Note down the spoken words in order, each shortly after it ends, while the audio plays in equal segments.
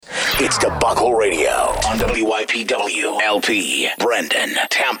It's Debacle Radio on WYPW LP, Brendan,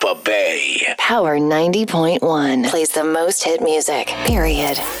 Tampa Bay. Power 90.1 plays the most hit music,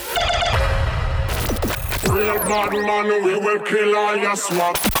 period. Real bad man, we will kill all your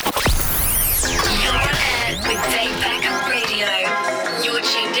swap. You're ahead with Debacle Radio. You're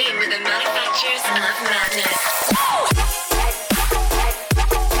tuned in with the manufacturers of madness.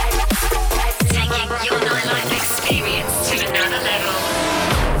 Taking your nightlife experience to another level.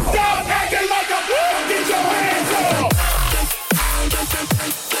 Stop acting like a fool! Get your hands up!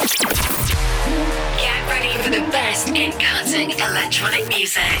 Get ready for the best in cutting electronic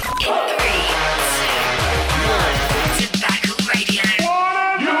music. In 3, 2, 1, Debacle Radio.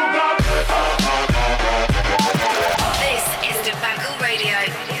 This is Debacle Radio,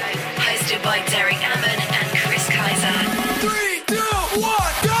 hosted by Derek Ammon and Chris Kaiser. 3, 2,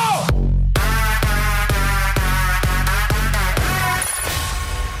 1, go!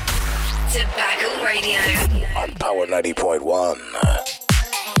 Debacle Radio. On Power 90.1.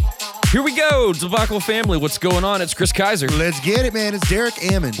 Here we go, Debacle family. What's going on? It's Chris Kaiser. Let's get it, man. It's Derek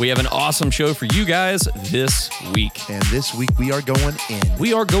Ammon. We have an awesome show for you guys this week. And this week we are going in.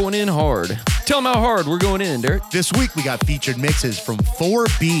 We are going in hard. Tell them how hard we're going in, Derek. This week we got featured mixes from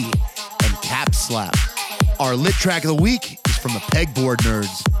 4B and Cap Slap. Our lit track of the week is from the Pegboard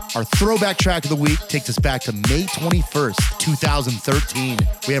Nerds. Our throwback track of the week takes us back to May 21st, 2013.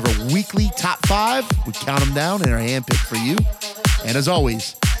 We have our weekly top 5. We count them down in our handpick for you. And as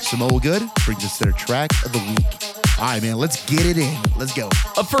always, Samoa Good brings us their track of the week. All right, man, let's get it in. Let's go.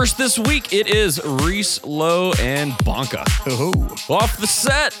 Up first this week, it is Reese Lowe and Bonka. Oh, Off the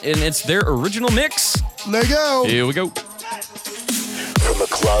set, and it's their original mix. let go. Here we go. From the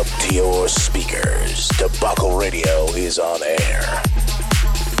club to your speakers, Debacle Radio is on air.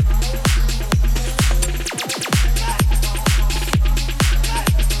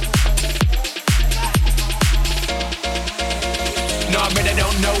 No, I really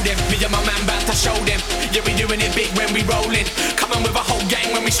don't know them. Me and my man bout to show them. Yeah, we doing it big when we rollin'. Coming with a whole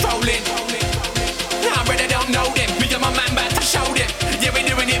gang when we strollin'. No, I really don't know them. Me and my man bout to show them. Yeah, we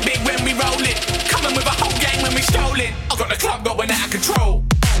doing it big when we rollin'. Coming with a whole gang when we strollin'. I got the club going out of control.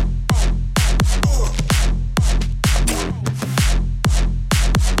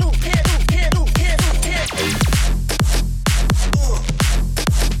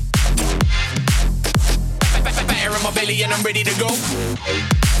 Fire in my belly and I'm ready to go.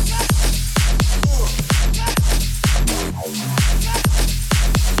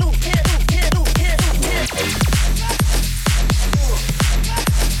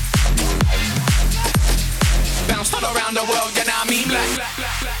 Bounced all around the world, you know what I mean? Like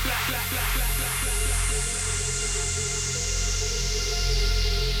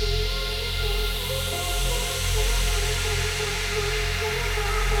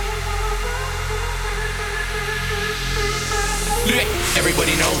look,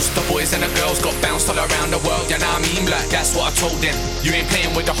 everybody knows the boys and the girls got bounced all around the world, you know what I mean? Like, that's what I told them. You ain't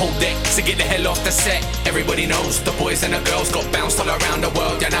playing with the whole deck, so get the hell off the set. Everybody knows the boys and the girls got bounced all around the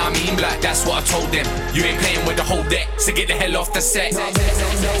world, you know what I mean? Like, that's what I told them. You ain't playing with the whole deck, so get the hell off the set. Yeah,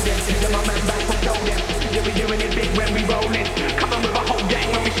 we doing it big when we rollin'. Coming with a whole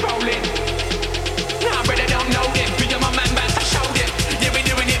gang when we strollin'. Nah, I really don't know them. Be my man back to show them. Yeah, we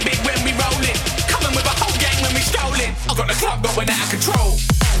doing it big when we rollin'. Coming with a whole gang when we strollin'. I got the club going out of control.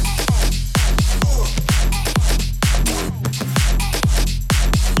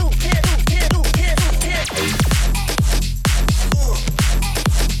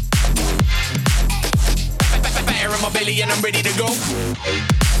 Fire in my belly and I'm ready to go.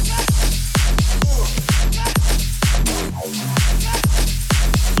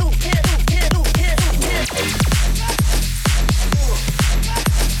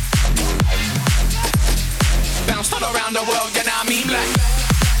 Bounced all around the world, you know what I mean? Like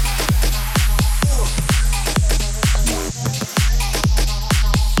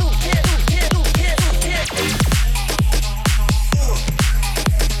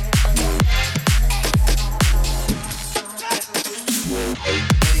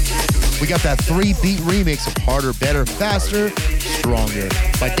We got that 3-beat remix of Harder, Better, Faster, Stronger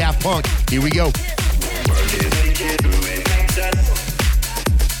by Daft Punk. Here we go.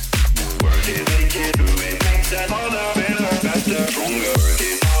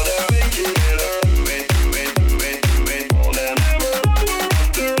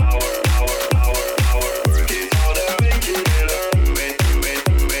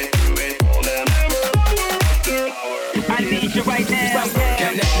 I need you right now.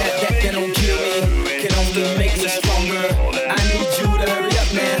 That don't kill me, can only make me stronger. I need you to hurry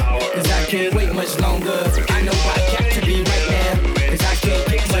up, man, cause I can't wait much longer. I know I got to be right now, cause I can't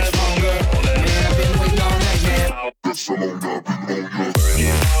get much longer.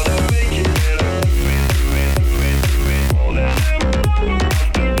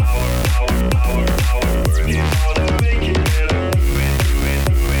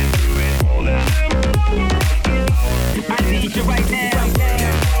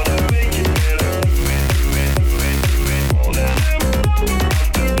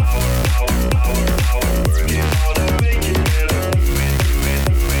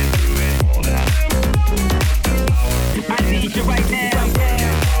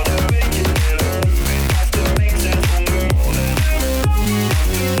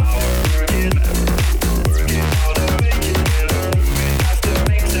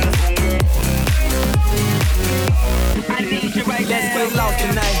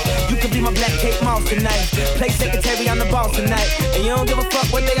 tonight. Play secretary, I'm the boss tonight. And you don't give a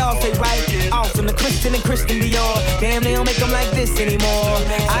fuck what they all say, right? Awesome, the Christian and Christian Dior. Damn, they don't make them like this anymore.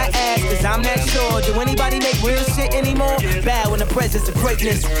 I ask, cause I'm not sure. Do anybody make real shit anymore? Bad when the presence of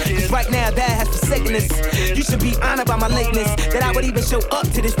greatness. Cause right now, that has forsaken us. You should be honored by my lateness. That I would even show up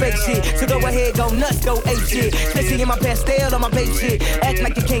to this fake shit. So go ahead, go nuts, go ape shit. Especially in my pastel on my babe shit. Act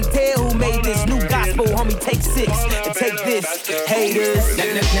like you can't tell who made this. New gospel, homie, take 6 and take this. Haters.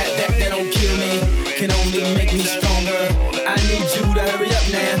 That don't kill me. Can only make me stronger. I need you to hurry up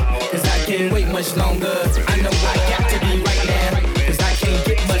now. Cause I can't wait much longer. I know I got to be right now. Cause I can't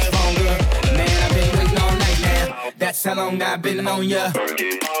get much longer. Man, I've been waiting all night now. That's how long I've been on ya.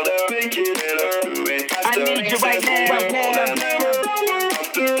 I need you right now.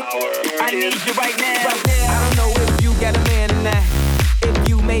 I need you right now. I don't know if you got a man or not. If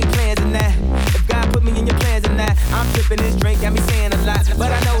you made plans or not. If God put me in your plans or not. I'm tripping this drink, got me saying a lot.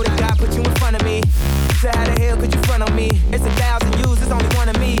 But I know that God put you in front of me. So how the hell could you front on me? It's 1,000 views, it's only one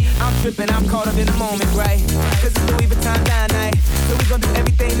of me. I'm tripping, I'm caught up in the moment, right? Cause it's Louis Vuitton dine night. So we gon' do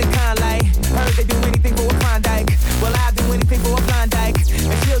everything the kind like. Heard they do anything for a Klondike. Well, I'll do anything for a Klondike.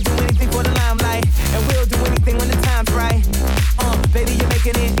 And she'll do anything for the limelight. And we'll do anything when the time's right. Baby, you're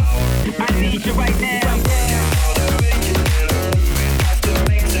making it. I need you right now. Right now.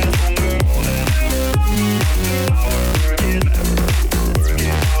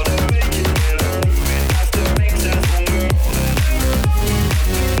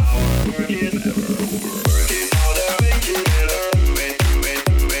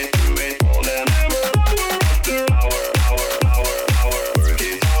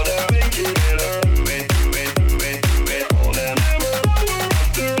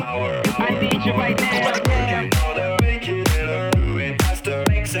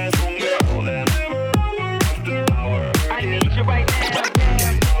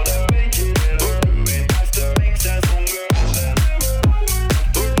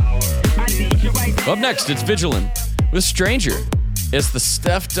 Up next, it's Vigilant with Stranger. It's the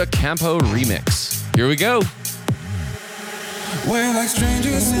Steph Da Campo remix. Here we go. We're like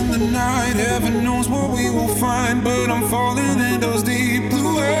strangers in the night. Heaven knows what we will find, but I'm falling in those deep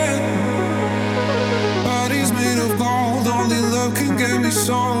blue end. Bodies made of gold, only love can get me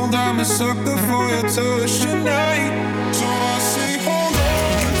sold. I'm a sucker for your touch tonight. So I say, hold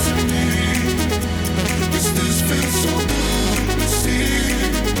on to me, 'cause this feels so good to see.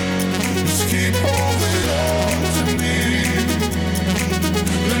 Just keep holding on to me.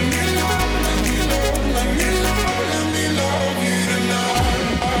 Let me love, let me love, let me love, let me love you tonight.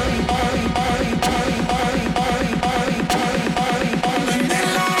 Let me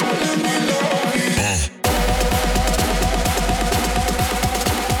love, let me love you.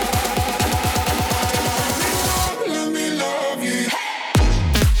 Let me love you.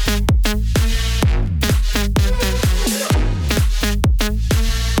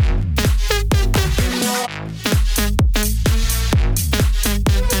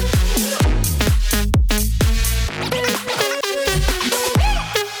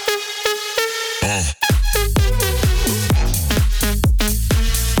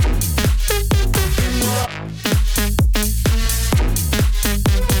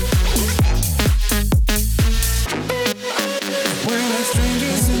 We're like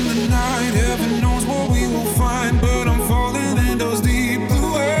strangers in the night. Heaven knows what we will find, but I'm falling in those deep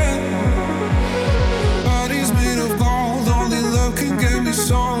blue end. Bodies made of gold, only love can get me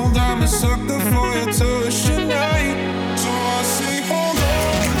sold. I'm a sucker for your touch tonight. So I say, hold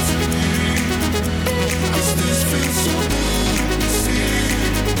on to me, 'cause this feels so good to see.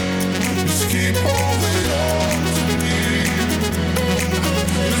 Just keep holding on to me.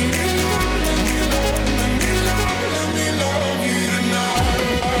 Let me love, let me love, let me love, let me love you tonight.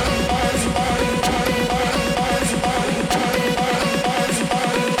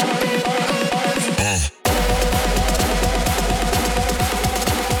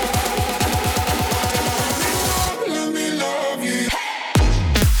 Let me love you.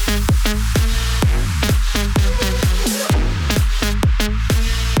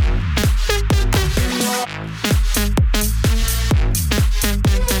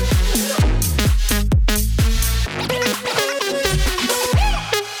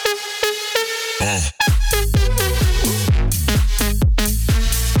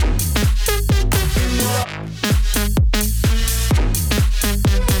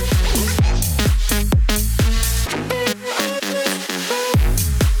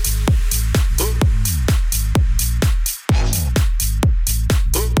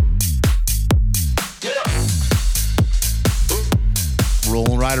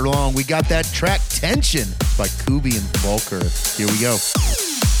 Rolling right along, we got that track Tension by Kubi and Volker. Here we go.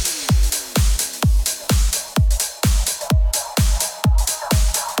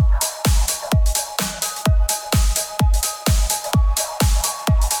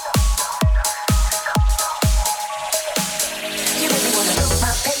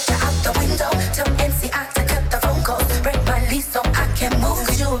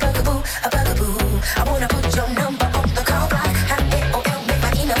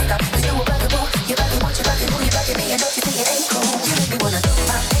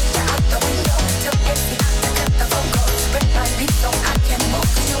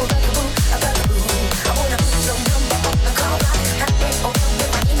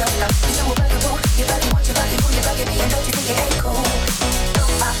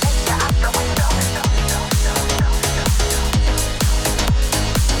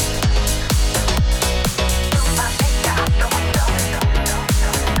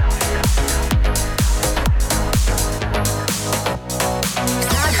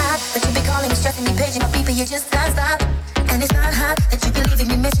 Baby, you just don't stop. And it's not hot that you be leaving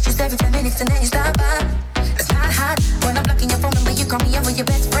me messages every 10 minutes and then you stop by. It's not hot when I'm blocking your phone number, you call me over your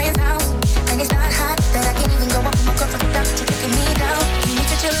best friend's house. And it's not hot that I can't even go up with my girlfriend without you taking me down. You need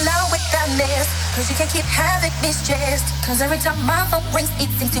to chill out with that mess, cause you can't keep having me stressed. Cause every time my phone rings, it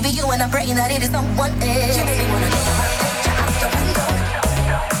seems to be you, and I'm praying that it is someone else. You make me wanna throw my picture out the window.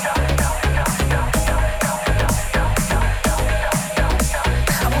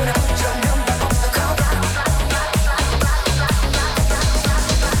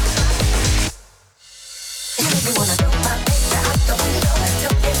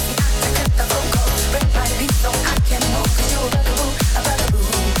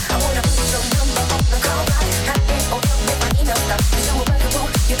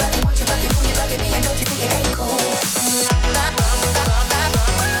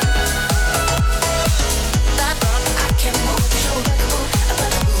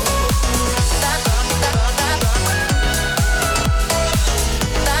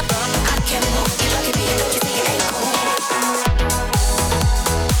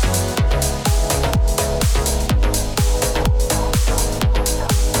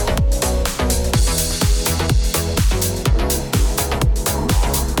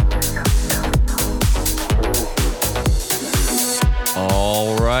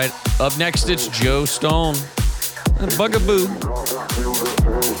 Up next, it's Joe Stone and Bugaboo.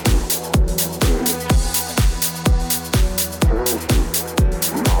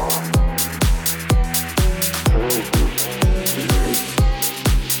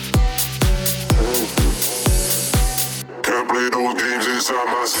 Can't play those games inside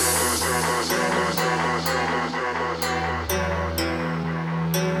my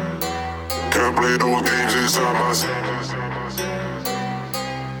Can't play those games inside my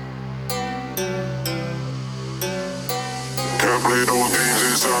Can't play those games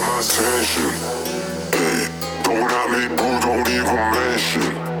inside my session. Hey, don't have me boo, don't even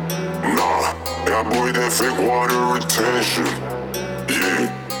mention. Nah, that boy that fake water retention. Yeah,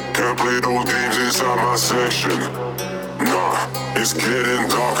 can't play those games inside my section. Nah, it's getting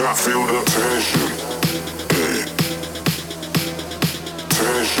dark, I feel the tension. Hey,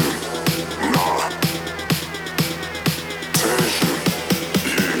 tension. Nah, tension.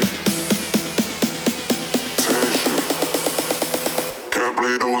 Yeah, tension. Can't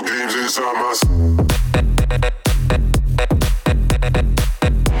play those games inside my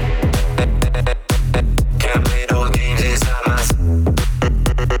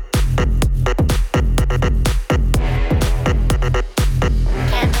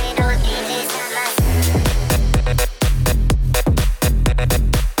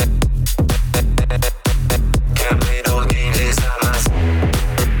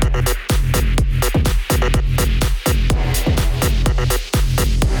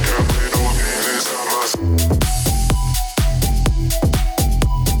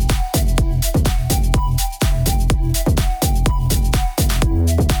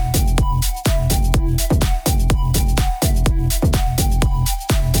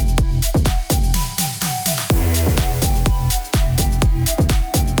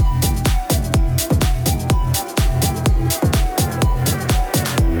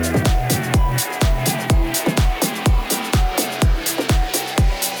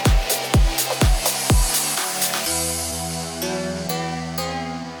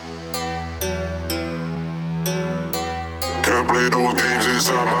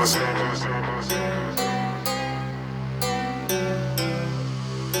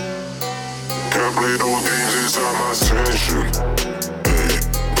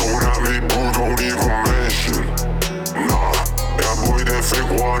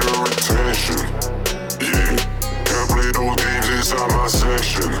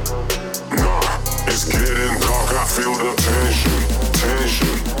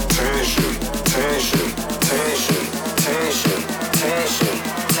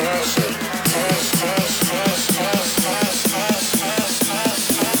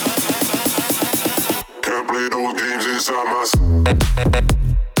Can't play those games inside my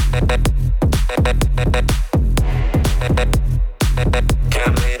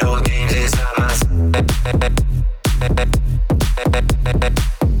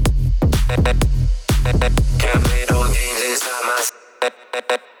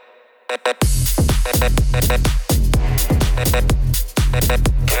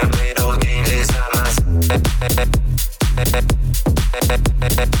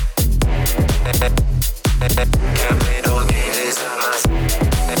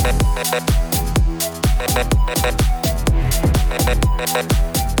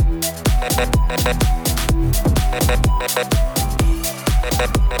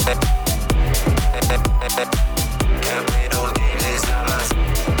You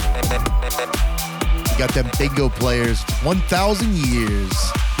got them bingo players. 1,000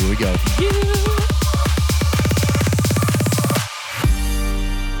 years. Here we go.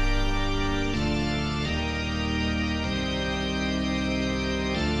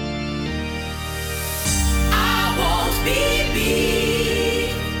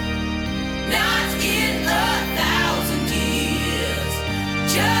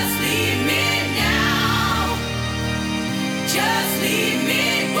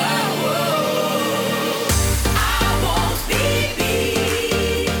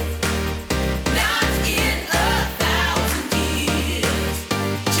 Now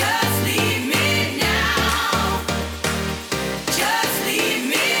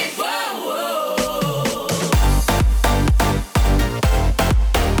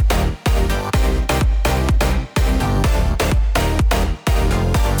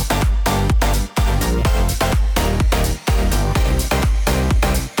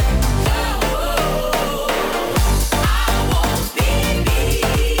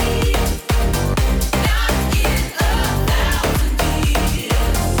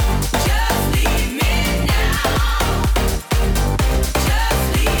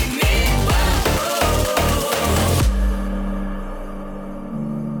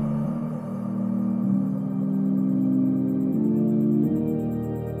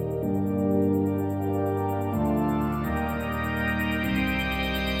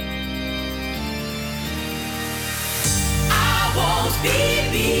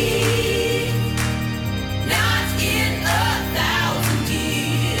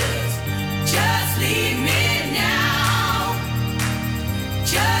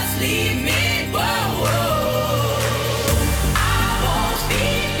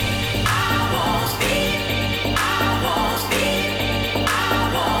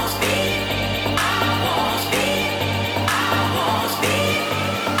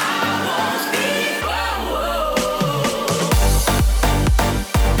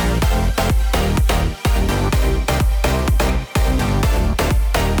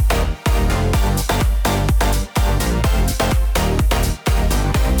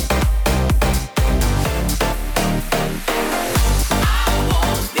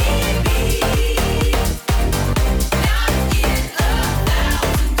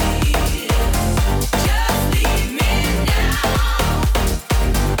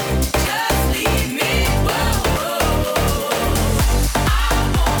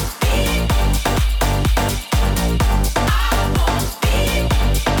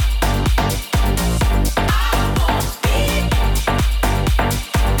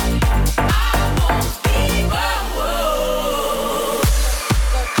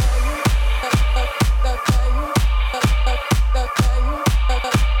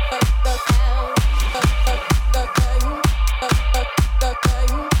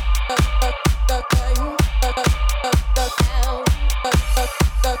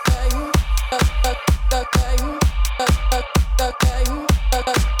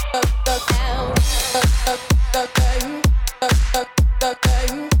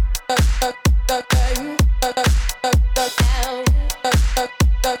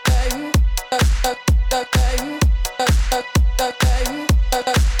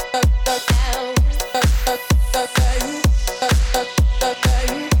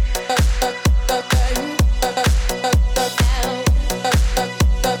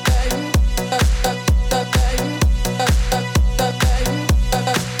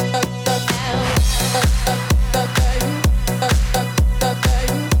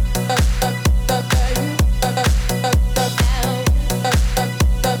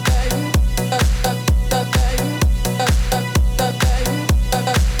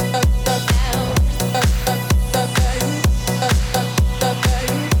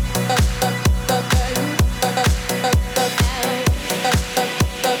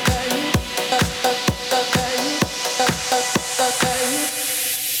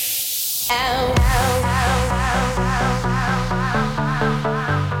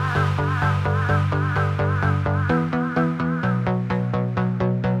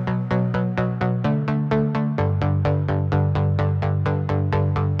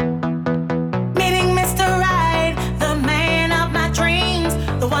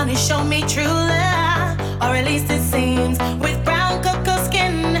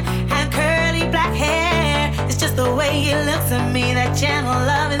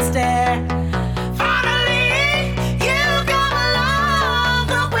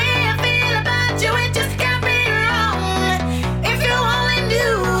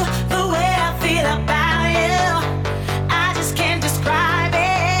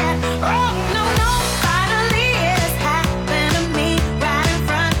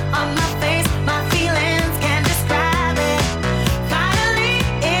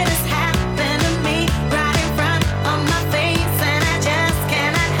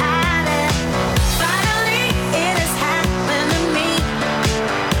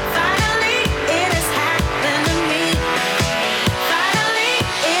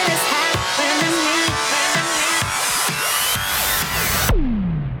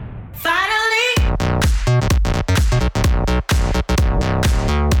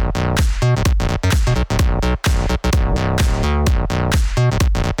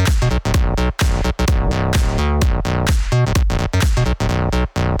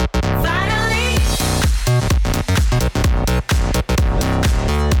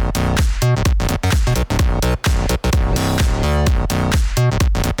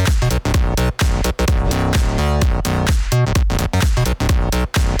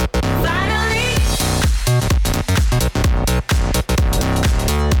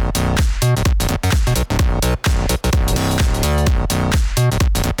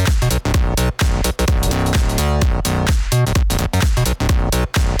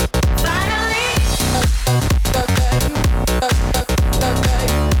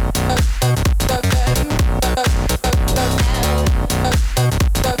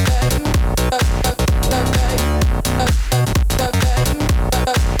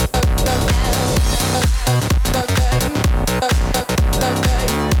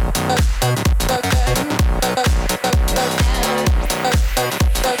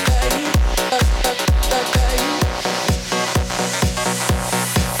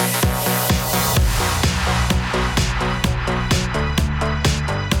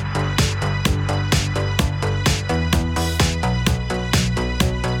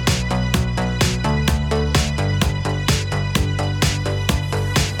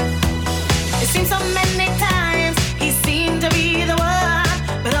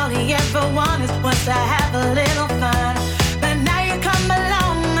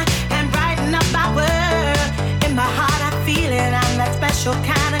special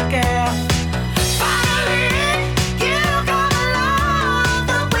kind of girl. Finally, you come along.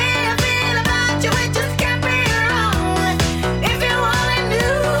 The way I feel about you, it just can't be wrong. If you only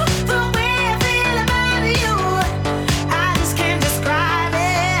knew the way I feel about you, I just can't describe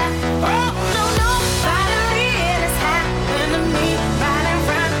it. Oh, no, no. Finally, it has happened to me right in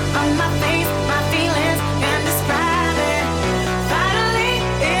front of my face. My feelings can't describe it. Finally,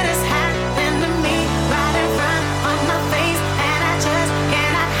 it has happened to me right in front of my face, and I just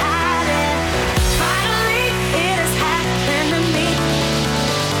cannot hide it. Finally, it has happened to me.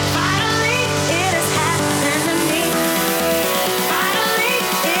 Finally, it has happened to me. Finally,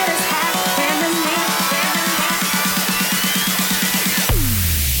 it has happened to me.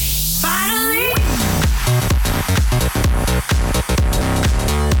 Finally.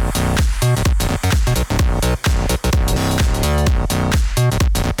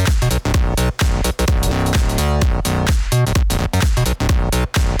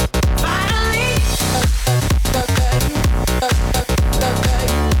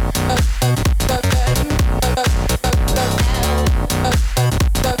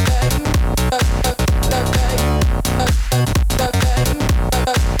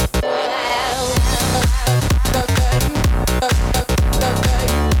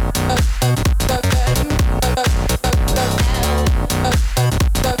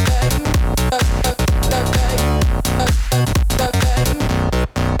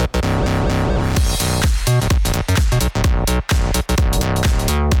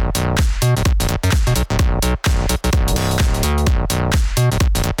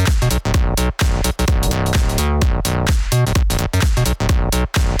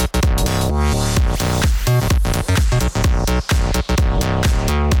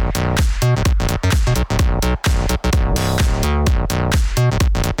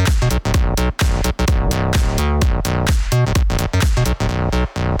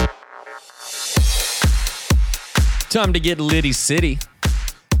 Time to get Litty City.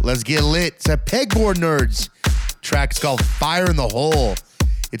 Let's get lit. It's at Pegboard Nerds. Track's called Fire in the Hole.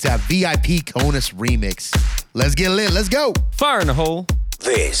 It's at VIP Conus Remix. Let's get lit. Let's go. Fire in the hole.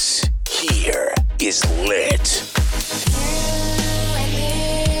 This here is lit. Fire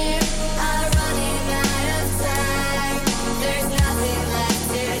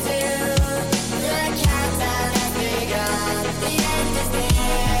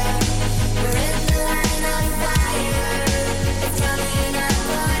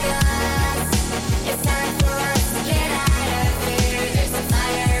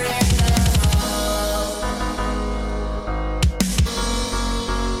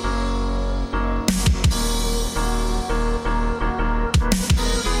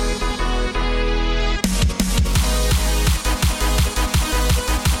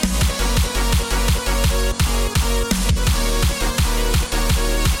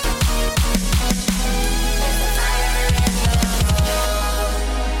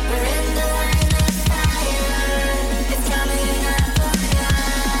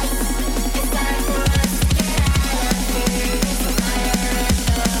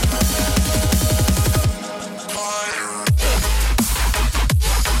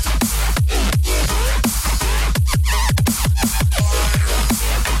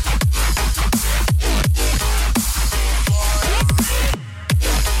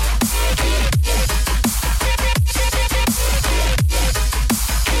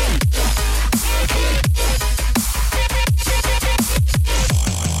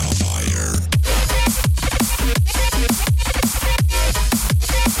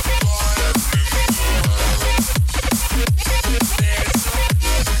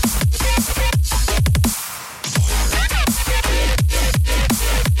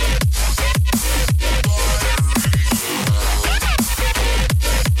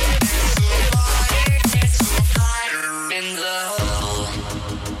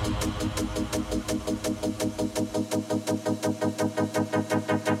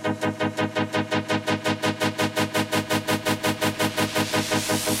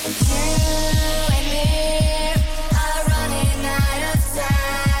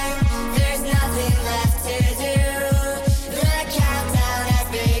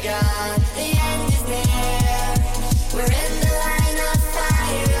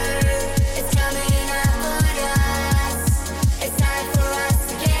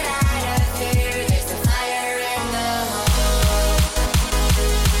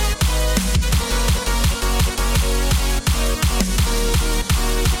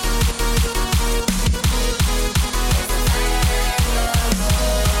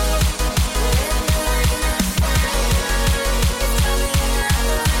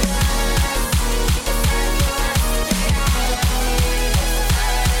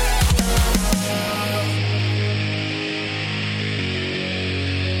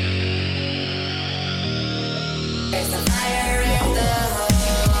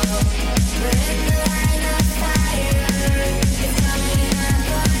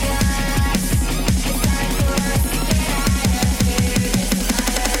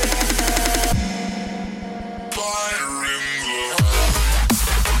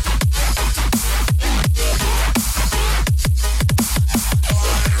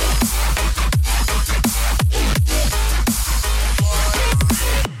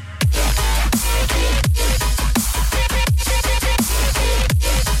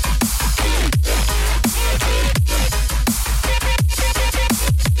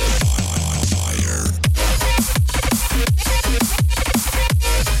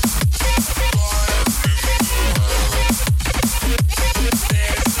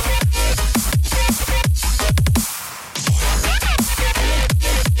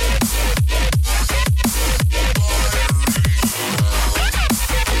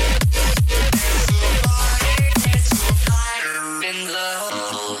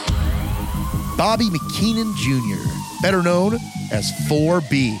Bobby McKeenan Jr., better known as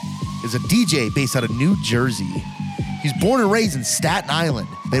 4B, is a DJ based out of New Jersey. He's born and raised in Staten Island,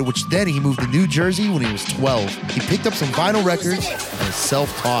 which then he moved to New Jersey when he was 12. He picked up some vinyl records and is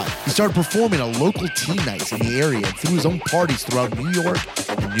self-taught. He started performing at local teen nights in the area and threw his own parties throughout New York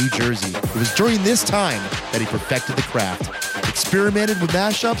and New Jersey. It was during this time that he perfected the craft, experimented with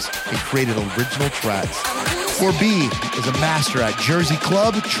mashups, and created original tracks. 4B is a master at Jersey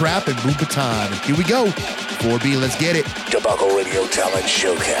club, trap, and Louboutin. Here we go. 4B, let's get it. Debacle Radio Talent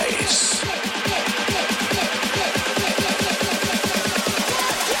Showcase.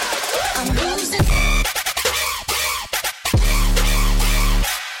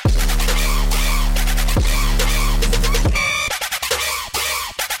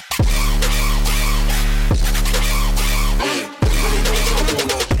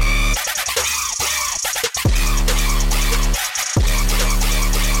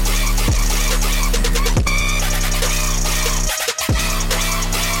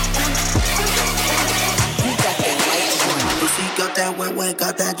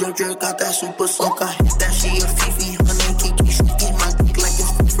 Got that Jojo, got that super soaker. That she a Fifi, her name Kiki. She eat my dick like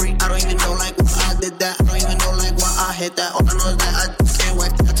it's free. I don't even know like why I did that. I don't even know like why I hit that. All I know is that I can't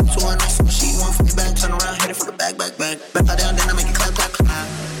wait. I took to her nice, so she want for me back. Turn around, hit it for the back. Back her down, then I make it clap.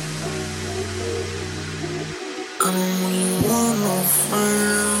 I don't really want no friend.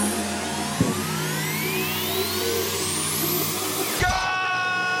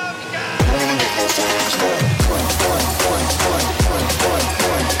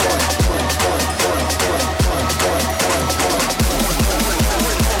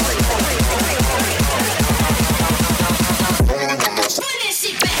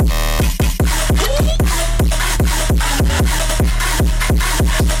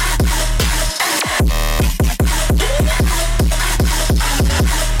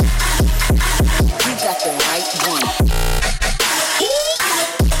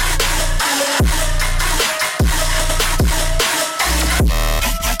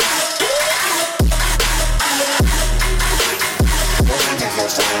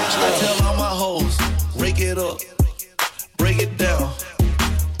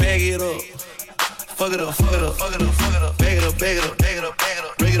 Fuck it up, bag it up, bag it up, break it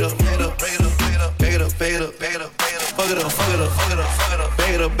up, break it up, break it up, bag it up, bag it up, bag it up, fuck it up,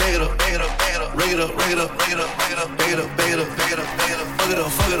 bag it up, bag it up, break it up, break it up, bag it up, bag it up, bag it up, fuck it up, bag it up, bag it up, bag it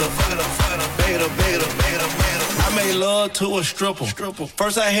up, fuck it up, bag it up, bag it up. I made love to a stripper.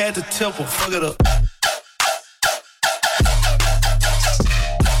 First I had to tip her, fuck it up.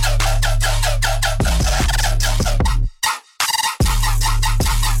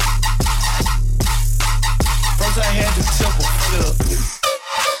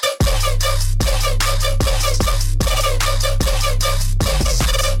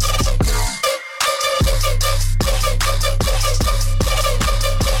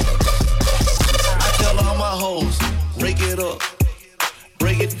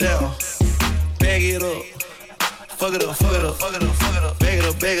 Fuck it up, fuck it up, fuck it up, fuck it up, bag it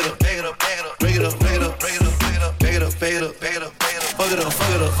up, bag it up, bag it up, bag it up, break it up, break it up, break it up, bag it up, bag it up, bag it up, bag it up, fuck it up, fuck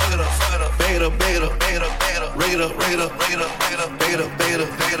it up, fuck it up, fuck it up, bag it up, bag it up, bag it up, bag it up, break it up, break it up, break it up, bag it up, bag it up, bag it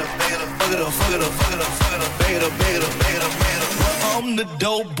up, bag it up, bag it up, fuck it up, fuck it up, fuck it up, fuck it up, bag it up, bag it up, bag it up, bag it up. I'm the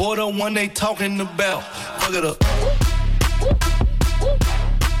dope boy, the one they talking about. Fuck it up.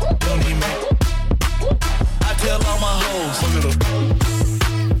 Don't need me. I tell all my hoes, fuck it up.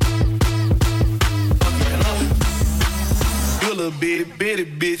 You a little bitty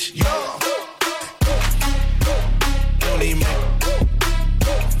bitch, yo. Don't need me.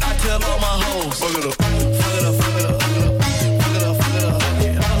 I tell all my hoes, fuck it up, fuck it up, fuck it up, fuck it up, fuck it up, fuck it up,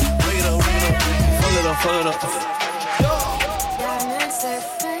 break it up, break it up, fuck it up, fuck it up. Diamonds are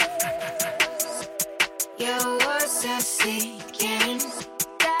fake, your words are sinking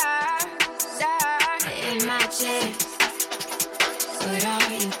in my chest. What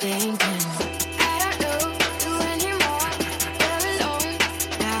are you thinking?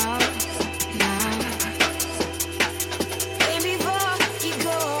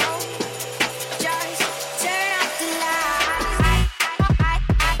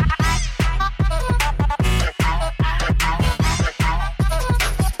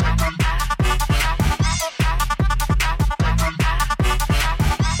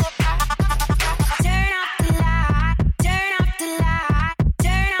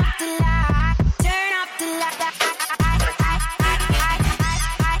 Turn off the light.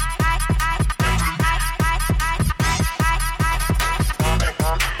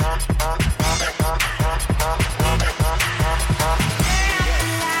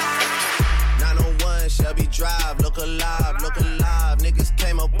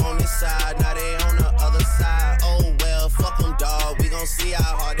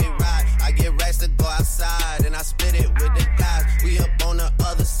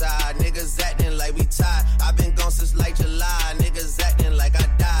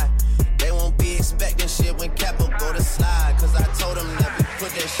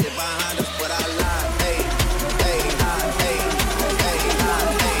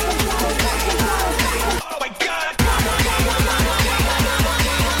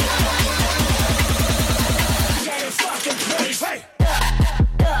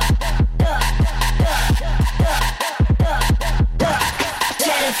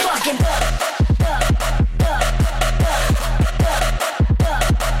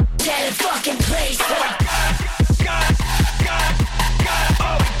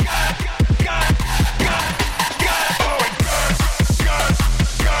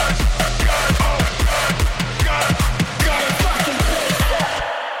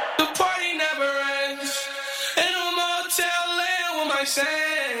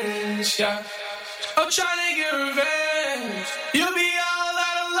 sense, yeah. I'm trying to get revenge. You'll be all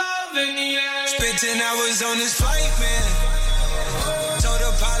out of love in the end. Spent 10 hours on this flight, man. Told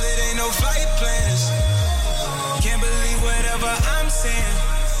the pilot ain't no flight plans. Can't believe whatever I'm saying.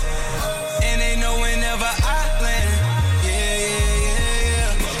 And they know whenever I land.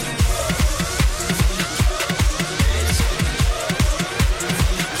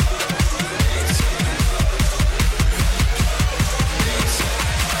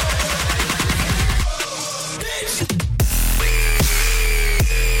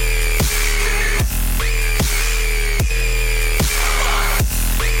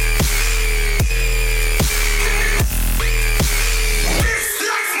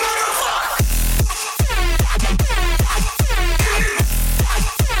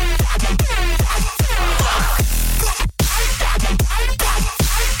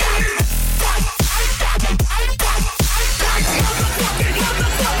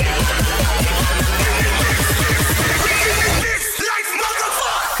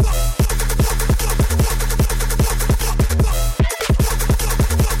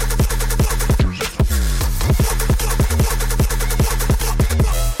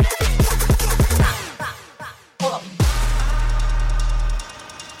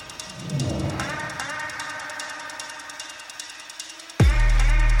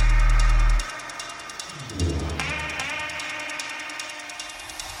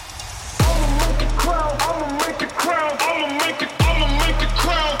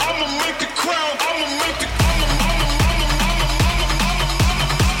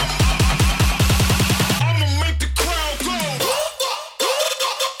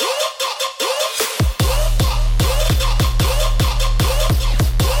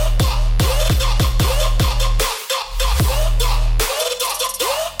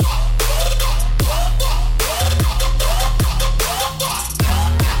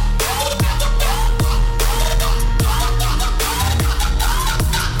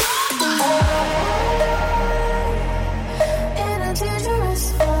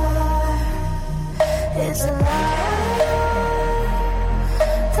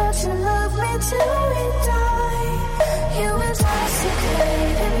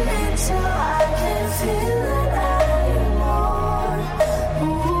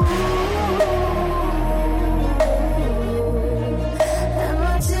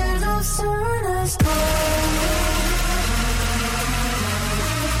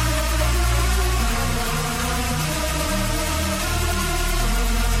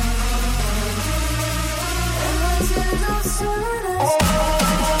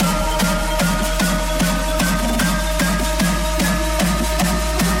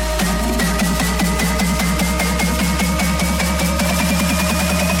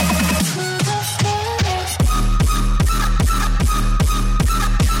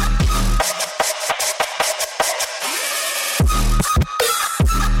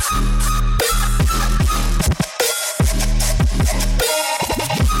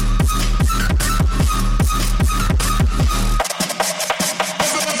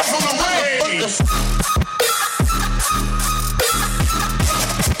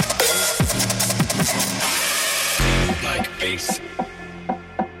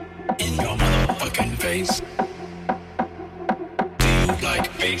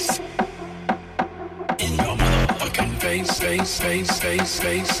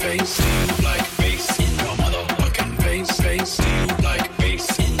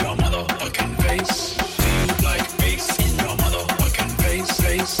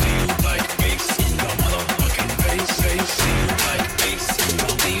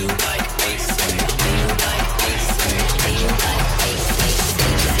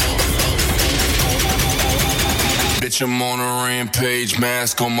 Bitch, I'm on a rampage,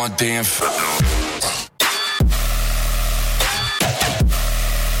 mask on my damn face.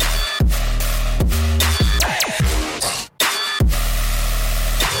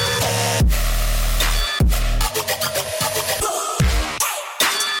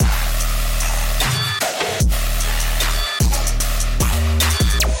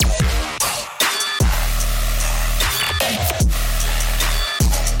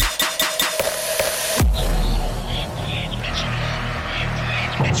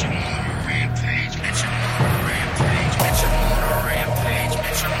 Bitch, I'm on a rampage.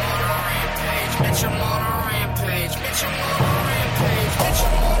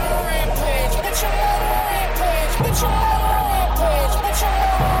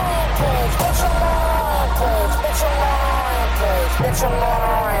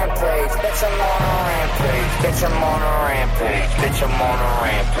 Bitch, I'm on a rampage. Bitch, I'm on a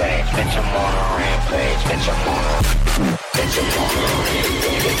rampage. Bitch, I'm on a rampage. Bitch, I'm on a rampage.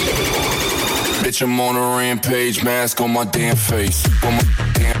 Bitch, I'm on a rampage. Mask on my damn face. On my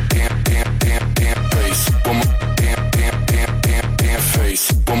damn face. On my damn face.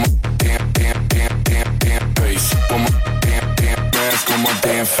 On my damn face. On my damn mask on my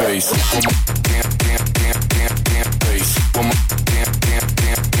damn face. On my damn face. On my damn face.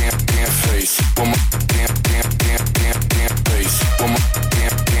 On my damn face. On my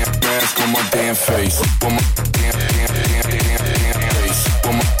damn mask on my damn face. On my damn face.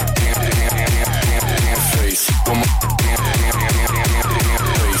 On my damn face. On my damn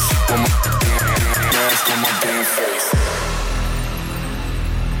face. On my mask on my damn face.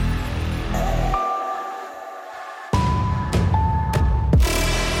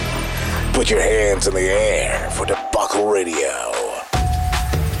 Put your hands in the air for Debacle Radio.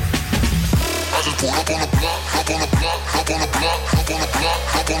 I just pull up on the block, hop on the block, hop on the block, hop on the block,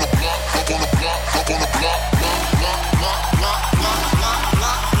 hop on the block, hop on the block, hop on the block,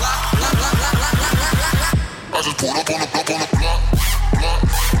 I just pulled up on the block, on the block,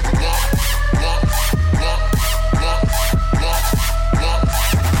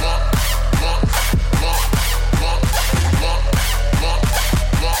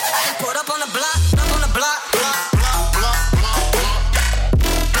 Put up on the block, up on the block.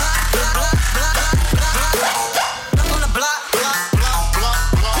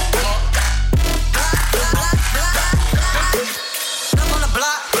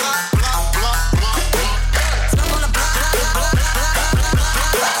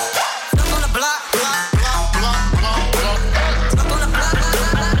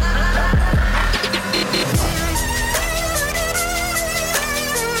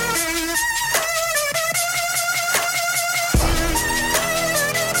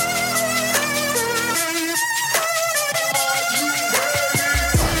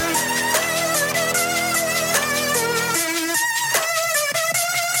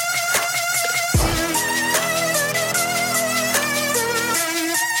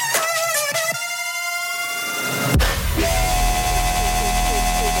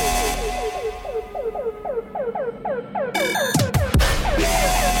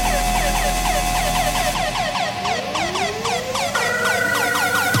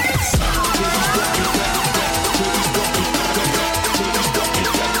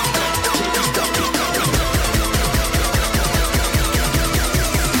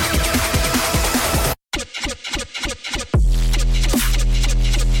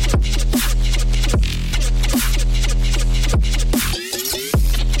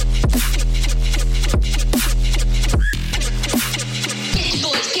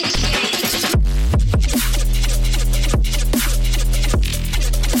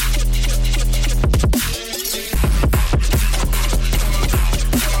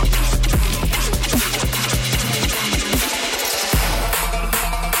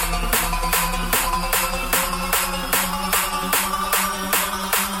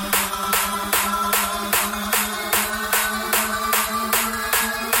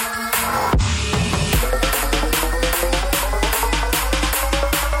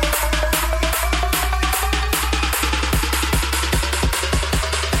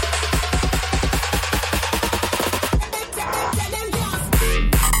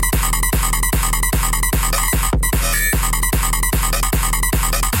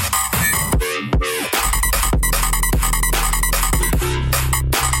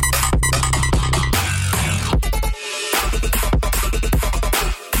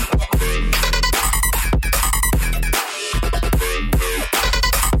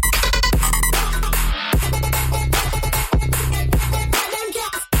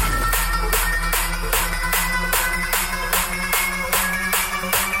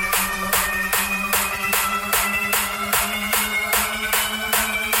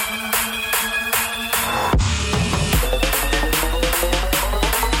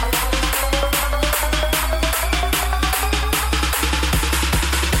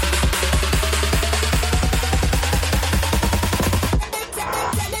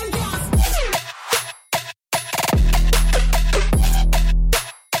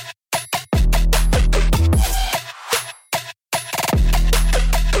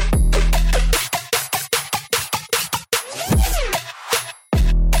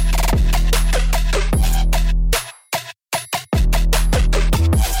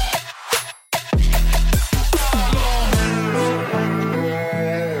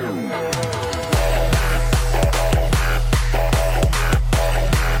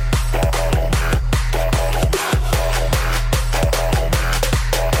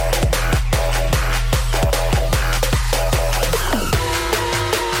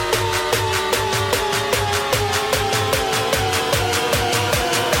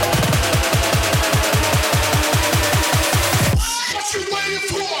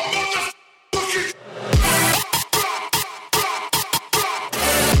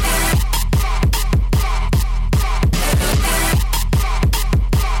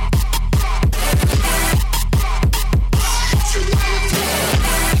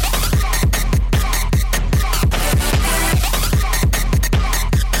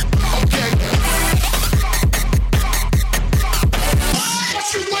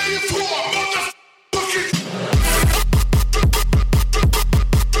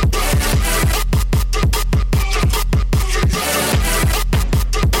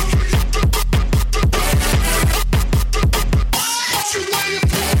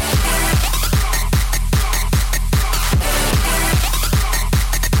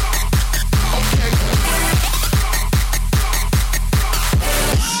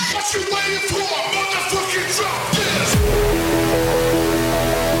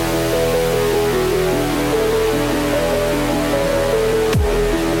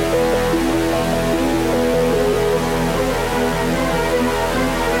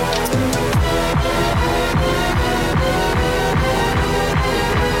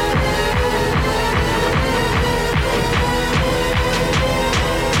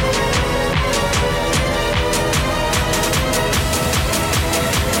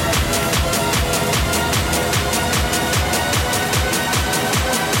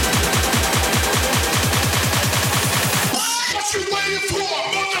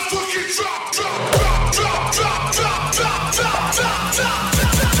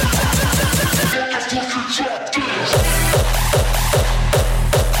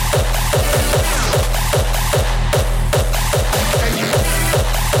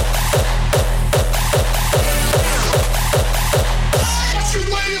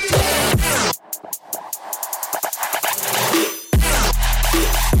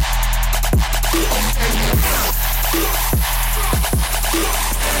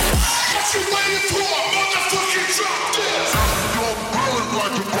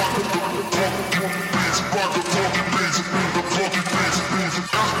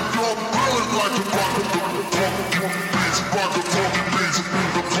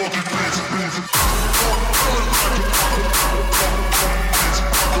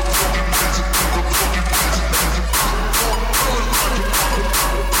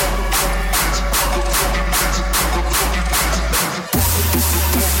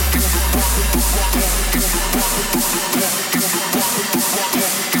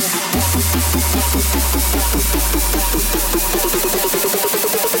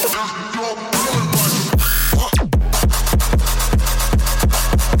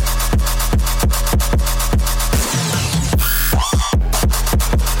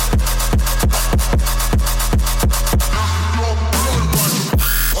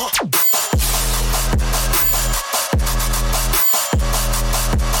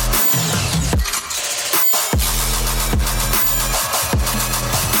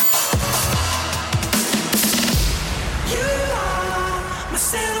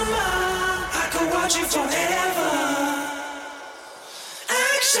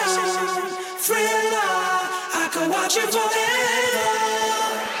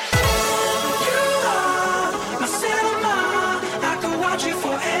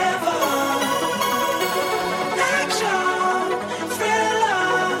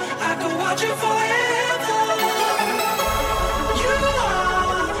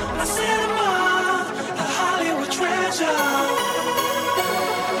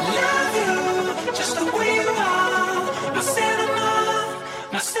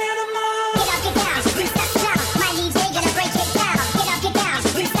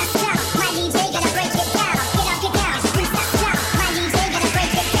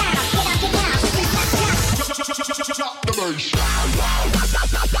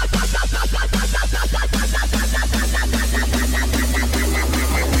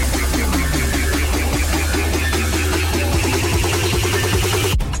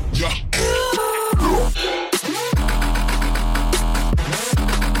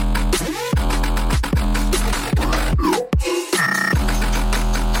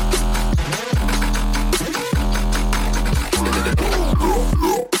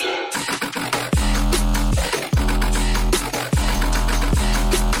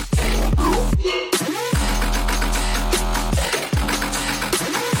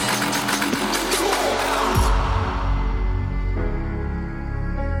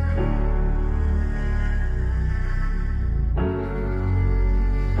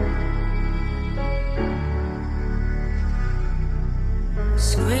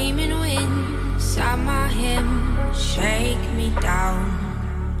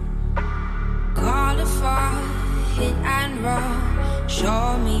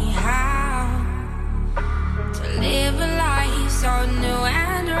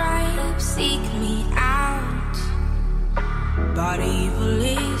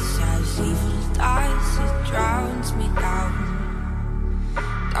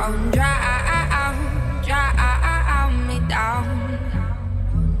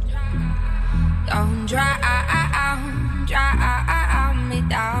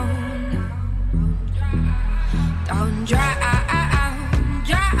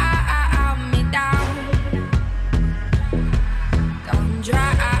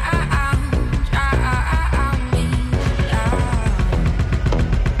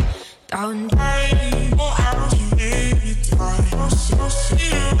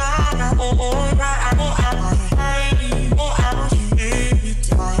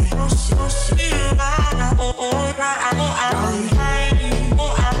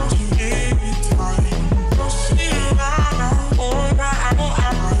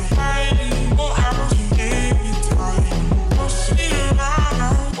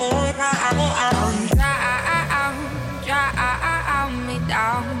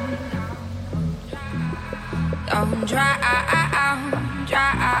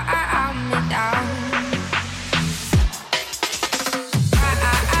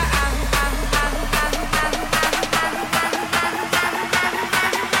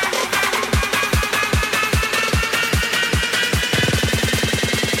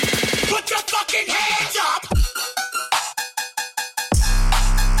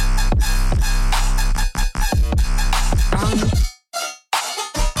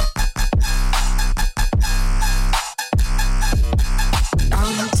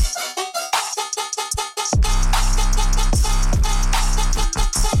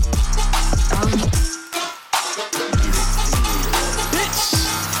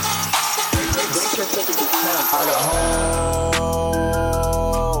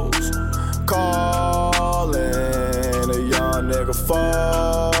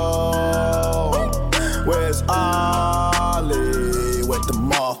 Where's Ollie with the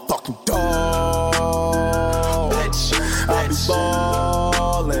motherfucking dog? Bitch, I be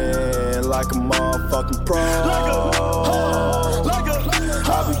ballin' like a motherfucking pro.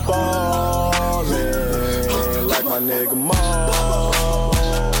 I be ballin' like my nigga Mo.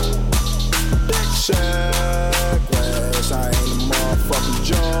 Check West, I ain't a motherfucking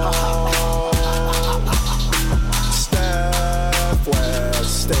joke. Steph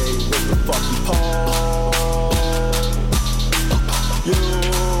West, stay with the fucking pole. You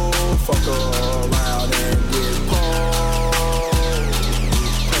fuck around and get pulled.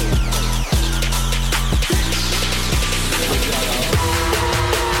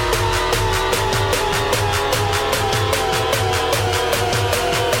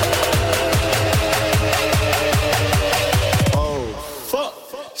 Oh, fuck,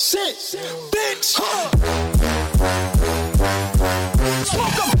 shit, bitch.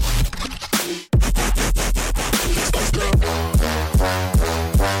 Smoke 'em.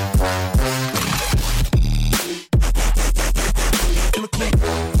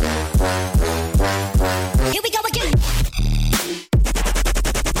 Here we go again.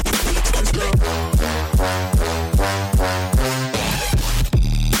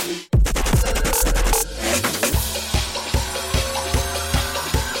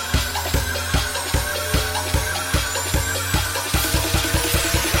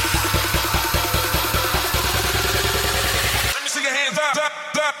 Let me see your hands up.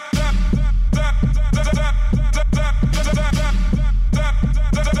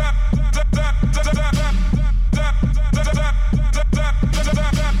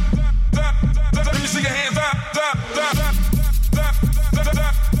 Let me see your hands up.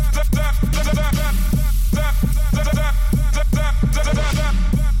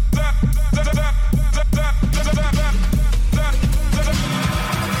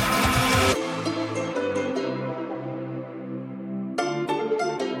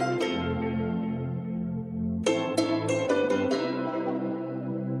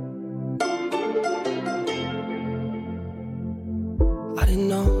 I didn't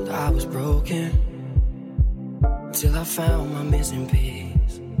know that I was broken till I found my missing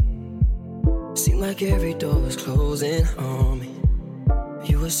piece. Seemed like every door was closing on me.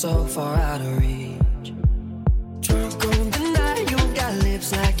 You were so far out of reach. Drunk on the night, you got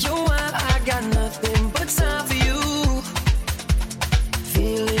lips like your wine. I got nothing but time for you.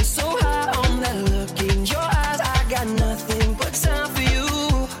 Feeling so high on that look in your eyes. I got nothing but time for you.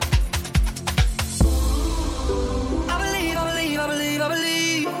 I believe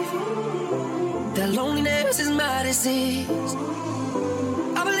that loneliness is my disease.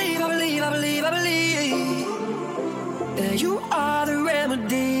 I believe that you are the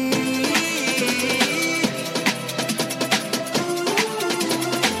remedy.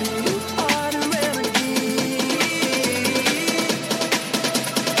 You are the remedy.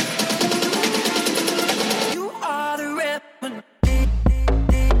 You are the remedy.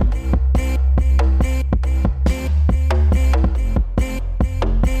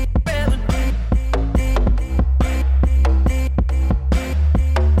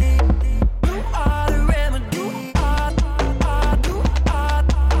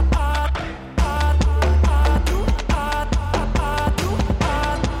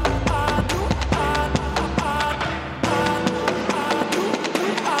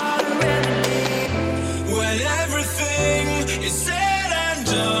 When everything is said and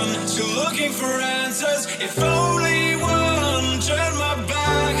done, still looking for answers. If only one turned my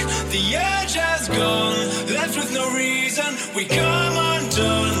back, the edge has gone. Left with no reason, we come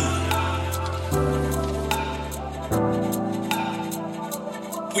undone.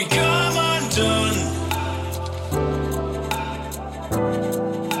 We come undone.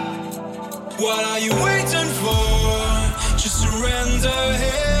 What are you waiting for? Just surrender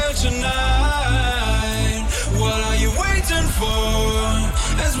here tonight. What are you waiting for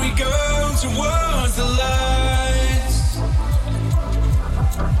as we go towards the lights?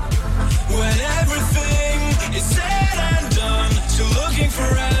 When everything is said and done, still looking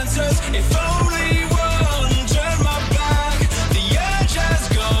for answers. If only one turned my back, the edge has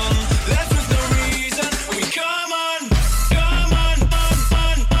gone. Left with no reason, we come on, come on,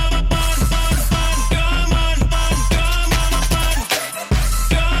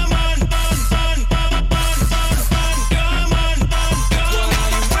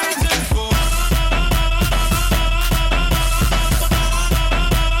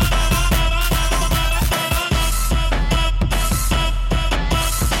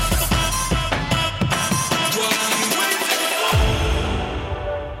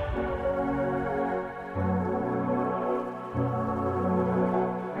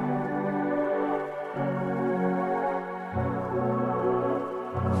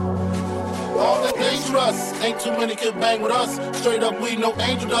 us. Ain't too many can bang with us. Straight up, we no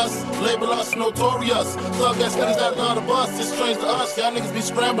angel dust. Label us notorious. Thug ass niggas that love the bus. It's strange to us. Y'all niggas be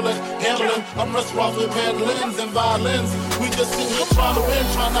scrambling, gambling. I'm restaurants with mandolins and violins. We just sitting here trying to win,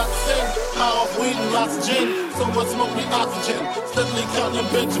 trying not to sin. High off weed and lots of gin. So much smoke, need oxygen. Steadily counting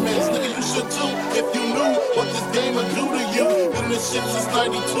Benjamins. Nigga, you should too. If you knew what this game would do to you. Been this shit since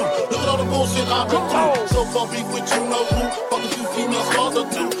 92. Look at all the bullshit I've been through. So far beef with you know who. Fuck a few female stars or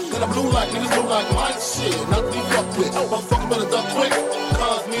two. Then I blue like niggas blue like my shit. Not to be fucked with. Motherfucker better duck quick.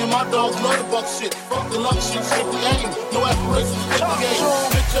 Cause me and my dogs love the buck shit. Fuck the luck shit, shit the aim. No aspirations, hit the game.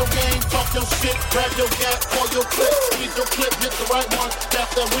 Hit your game, talk your shit. Grab your gap, call your clip. Squeeze your clip, hit the right one. That's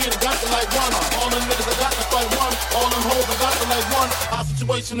that weed, I got to like one. All them niggas, I got to fight one. All them hoes, I got to like one. Our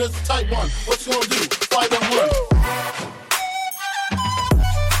situation is a tight one. What you gonna do? Fight and run.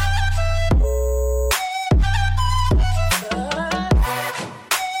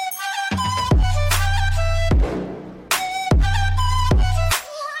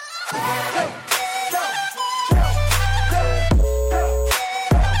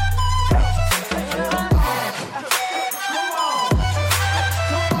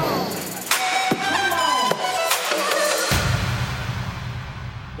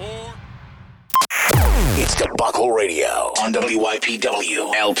 Debacle Radio on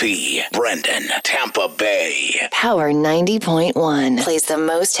WYPW LP, Brendan, Tampa Bay. Power 90.1 plays the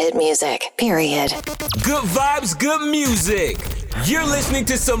most hit music, period. Good vibes, good music. You're listening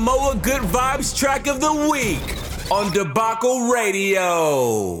to Samoa Good Vibes Track of the Week on Debacle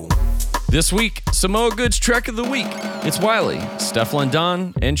Radio. This week, Samoa Good's Track of the Week. It's Wiley, Steph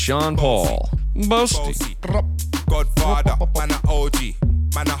London, and Sean Paul. Boasty. Godfather, man a OG,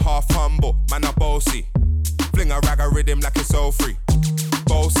 man a half humble, man a bossy. Fling a rag a rhythm like it's all free.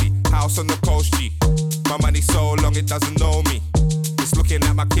 Bossy, house on the coast G. My money so long it doesn't know me. It's looking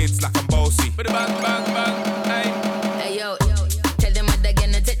at my kids like I'm bossy. Bang, bang, bang, hey. Hey yo, tell them what they're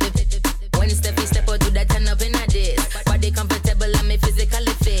gonna take the. When Steffi step out, do that turn up in a dish. Body comfortable, I'm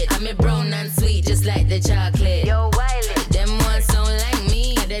physically fit. I'm a brown and sweet, just like the chocolate. Yo, Wiley, them ones sound like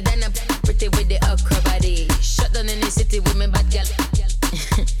me. Other than a pretty with the okra body. Shut down in the city with me bad girl.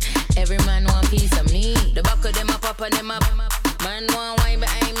 Every man want piece of me. The back of them a pop and them up. Man want wine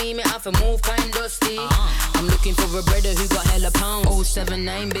behind me. Me have to move kind dusty. I'm looking for a brother who got hella pounds.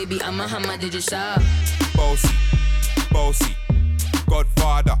 079 baby, I'm a hammer, did you shop? Bossy, bossy.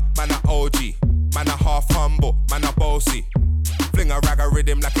 Godfather, man a OG. Man a half humble, man a bossy. Fling a rag a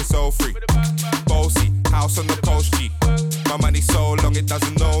rhythm like it's all free. Bossy, house on the coast G. My money so long it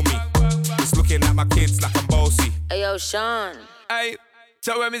doesn't know me. It's looking at my kids like I'm bossy. Hey yo, Sean. Hey.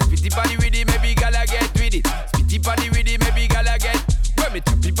 So when me spitty body with it, maybe gala get with it. Spitty body with it, maybe gala get. When me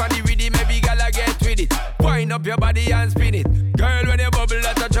choppy body with it, maybe gala get with it. Wind up your body and spin it. Girl, when you bubble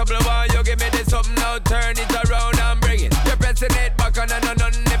out of trouble, why you give me this something now? Turn it around and bring it. You're pressing it back on and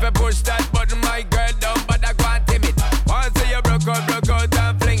on. If you push that button, my girl, down, but I can't tame it. Once you broke out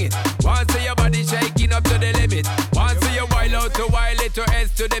and fling it. Once your body shaking up to the limit. Once you wild out to wild it to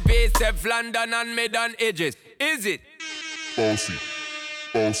S to the base, F London and mid on edges. Is it? Bossy.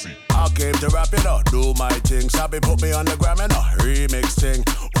 Bossy. I came to rap it up, do my thing. Sabi put me on the gram and a remix thing.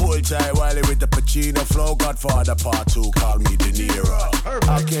 Hold tight Wiley with the Pacino flow. Godfather part 2, call me De Niro.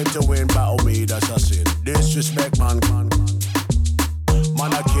 I came to win, battle me, that's a sin. Disrespect, man.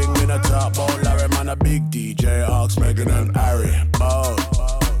 Man a king in a top, oh Larry. Man a big DJ, Ox, Megan and Harry. Bow.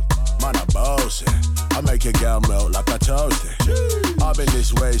 Man a bossy. I make your girl melt like a toasty. I'll be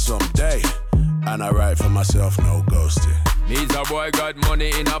this way someday. And I write for myself, no ghosting. Needs a boy got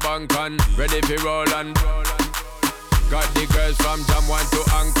money in a bank and ready for roll and got the girls from Jamwan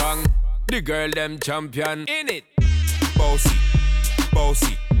to Hong Kong. The girl them champion in it. Bossy,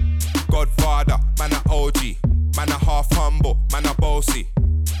 bossy. Godfather, man a OG. Man a half humble, man a bossy.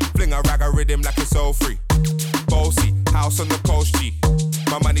 Fling a rag a rhythm like it's all free. Bossy, house on the coast G.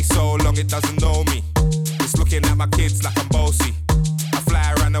 My money so long it doesn't know me. It's looking at my kids like I'm bossy. I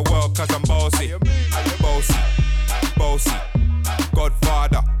fly around the world cause I'm bossy. Bossy, bossy.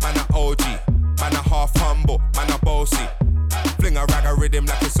 Godfather, man a OG. Man a half humble, man a bossy. Fling a rag a rhythm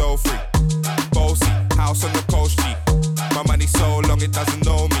like it's all free. Bossy, house on the coast G. My money so long it doesn't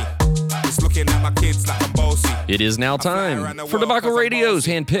know me. It's looking at my kids like I'm bossy. It is now time for Debacle Radio's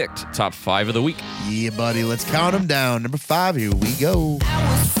hand-picked top 5 of the week. Yeah, buddy, let's count them down. Number 5, here we go.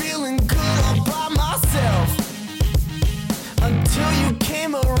 I was feeling good all by myself until you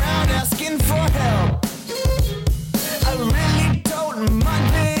came around asking for help. I really don't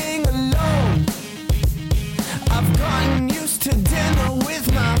mind being alone. I've gotten used to dinner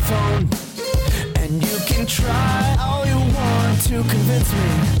with my phone, and you can try all you want. to convince me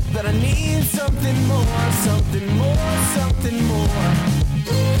that I need something more, something more, something more.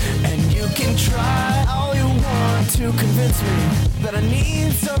 And you can try all you want to convince me that I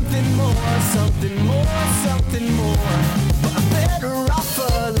need something more, something more, something more. But I'm better off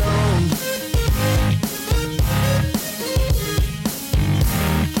alone.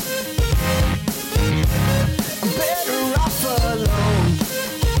 I'm better off alone.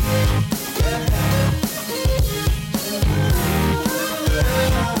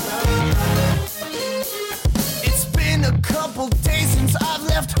 It's been a couple days since I've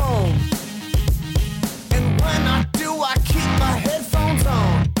left home, and when I do, I keep my headphones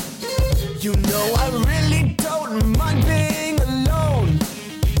on. You know I really don't mind being alone.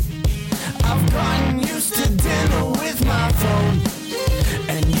 I've gotten used to dinner with my phone,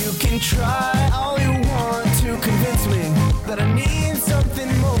 and you can try all you want to convince me that I need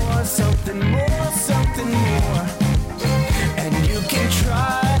something more, something more, something more. And you can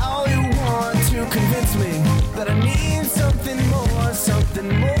try all you want to convince me that I need something more,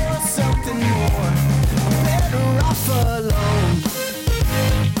 something more, something more. I'm better off alone.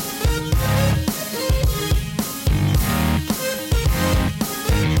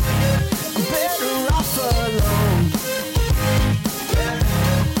 I'm better off alone.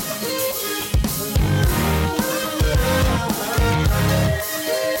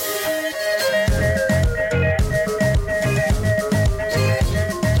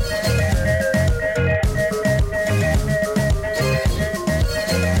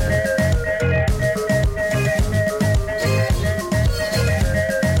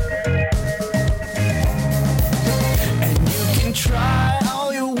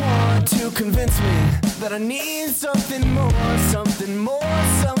 Convince me that I need something more, something more,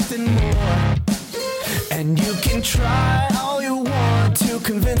 something more. And you can try all you want to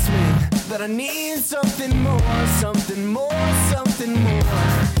convince me that I need something more, something more, something more.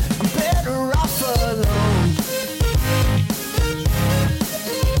 I'm better off alone.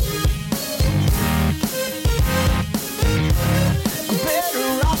 I'm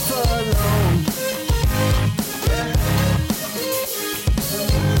better off alone.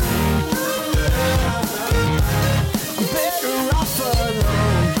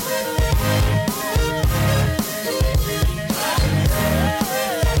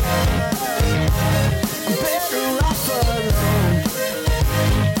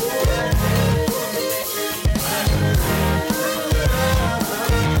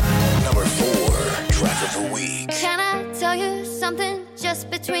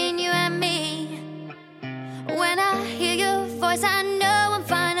 Between you and me, when I hear your voice, I know I'm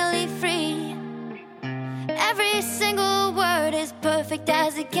finally free. Every single word is perfect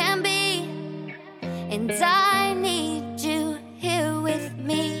as it can be, and I need you here with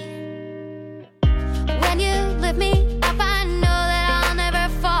me. When you lift me up, I know that I'll never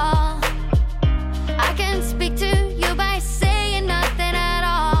fall. I can speak to you by saying nothing at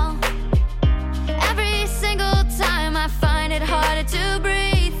all. Every single time I find it harder to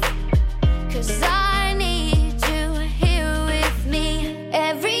breathe, 'cause I need you here with me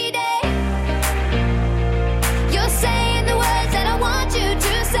every day. You're saying the words that I want you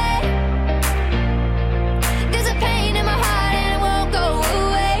to say. There's a pain in my heart and it won't go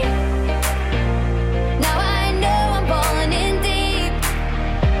away. Now I know I'm falling in deep,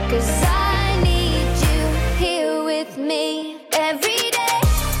 'cause I need you here with me every day.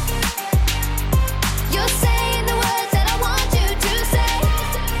 You're saying the words that I want you to say.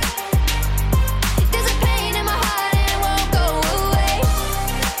 There's a pain in my heart and it won't go away.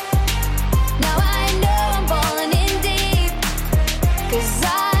 Now I know I'm falling in deep, 'cause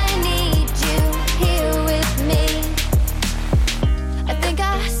I need you here with me. I think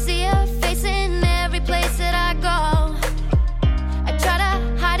I see your face in every place that I go. I try to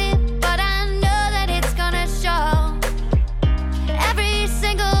hide it, but I know that it's gonna show. Every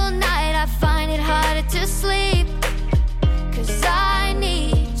single night I find it harder to sleep, 'cause I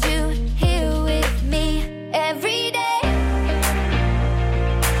need you here with me every day.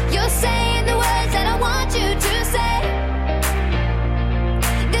 You're saying the words that I want you to say.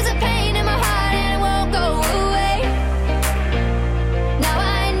 There's a pain in my heart and it won't go away. Now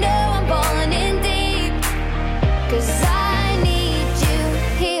I know I'm falling in deep, 'cause I need you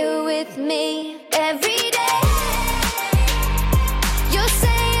here with me every day. You're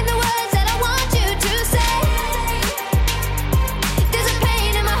saying the words that I want you to say. There's a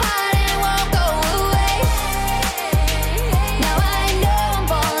pain in my heart and it won't go away. Now I know I'm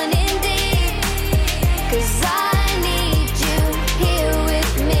falling in deep, 'cause I need you here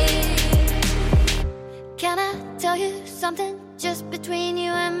with me. Can I tell you something just between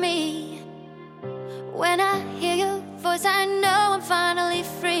you and me? When I hear your voice, voice, I know I'm finally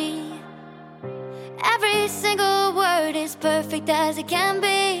free. Every single word is perfect as it can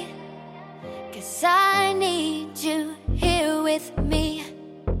be. 'Cause I need you here with me.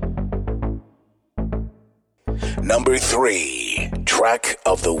 Number 3, track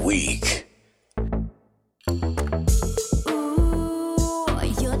of the week. Ooh,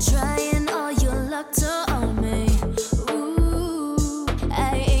 you're trying all your luck to own me. Ooh,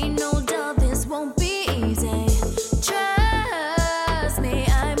 I ain't no doubt this won't be easy. Trust me,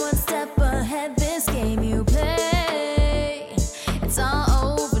 I'm one step ahead. This game you play, it's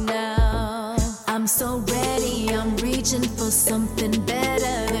all over now. I'm so ready, I'm reaching for something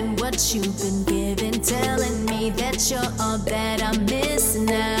better than what you've been giving. Telling me that you're all that I'm missing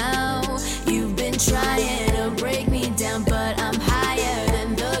now. You've been trying to break me down, but I'm higher than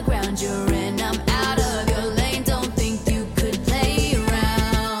the ground you're in. I'm out of your lane, don't think you could play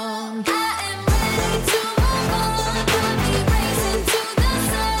around. I am ready to move on, I'll be racing to the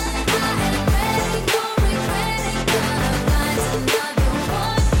sun. I am ready, no regret, gonna find another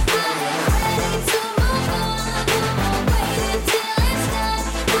one. I am ready to move on, I won't wait until it's done.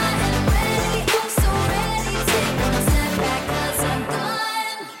 I am ready, oh so ready, take one step back 'cause I'm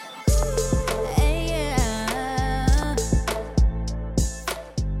gone. Hey, yeah.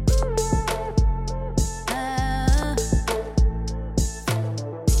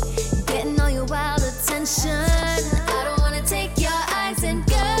 Getting all your wild attention. I don't wanna take your eyes and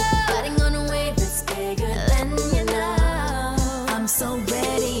go. Riding on a wave that's bigger than you know. I'm so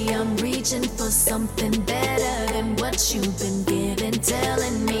ready, I'm reaching for something better than what you've been giving.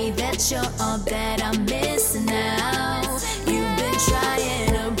 Telling me that you're all that I'm missing now. You've been trying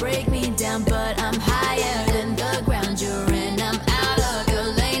to break me down, but I'm higher than the ground you're in. I'm out of your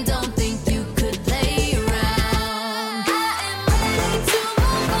lane, don't think you could play around. I am ready to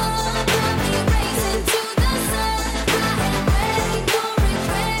move on, I'll be racing to the sun. I am ready, no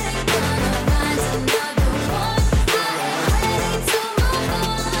regret, gonna find another one. I am ready to move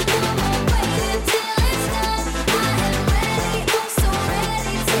on, I won't wait until it's done. I am ready, oh so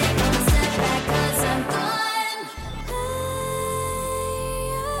ready, take one step back 'cause I'm gone.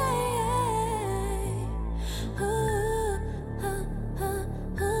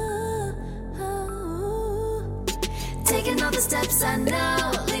 Taking all the steps I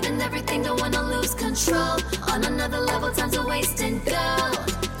know, leaving everything, don't wanna lose control. On another level, time to waste and go.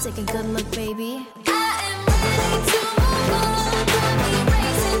 Take a good look, baby. I am ready to move on, I'll be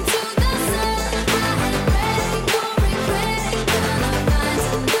racing to the sun. I am ready, no regret, gonna find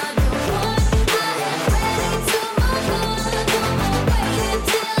another one. I am ready to move on, I won't wait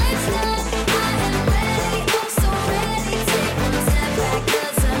until it's done. I am ready, oh so ready, take one step back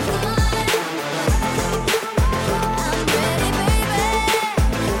 'cause I'm gone. I'm ready, baby.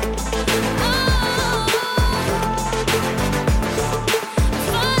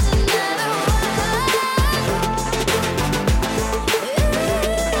 Find another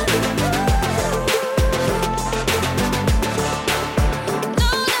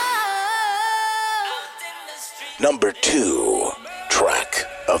Number 2, track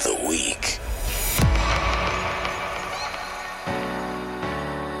of the week.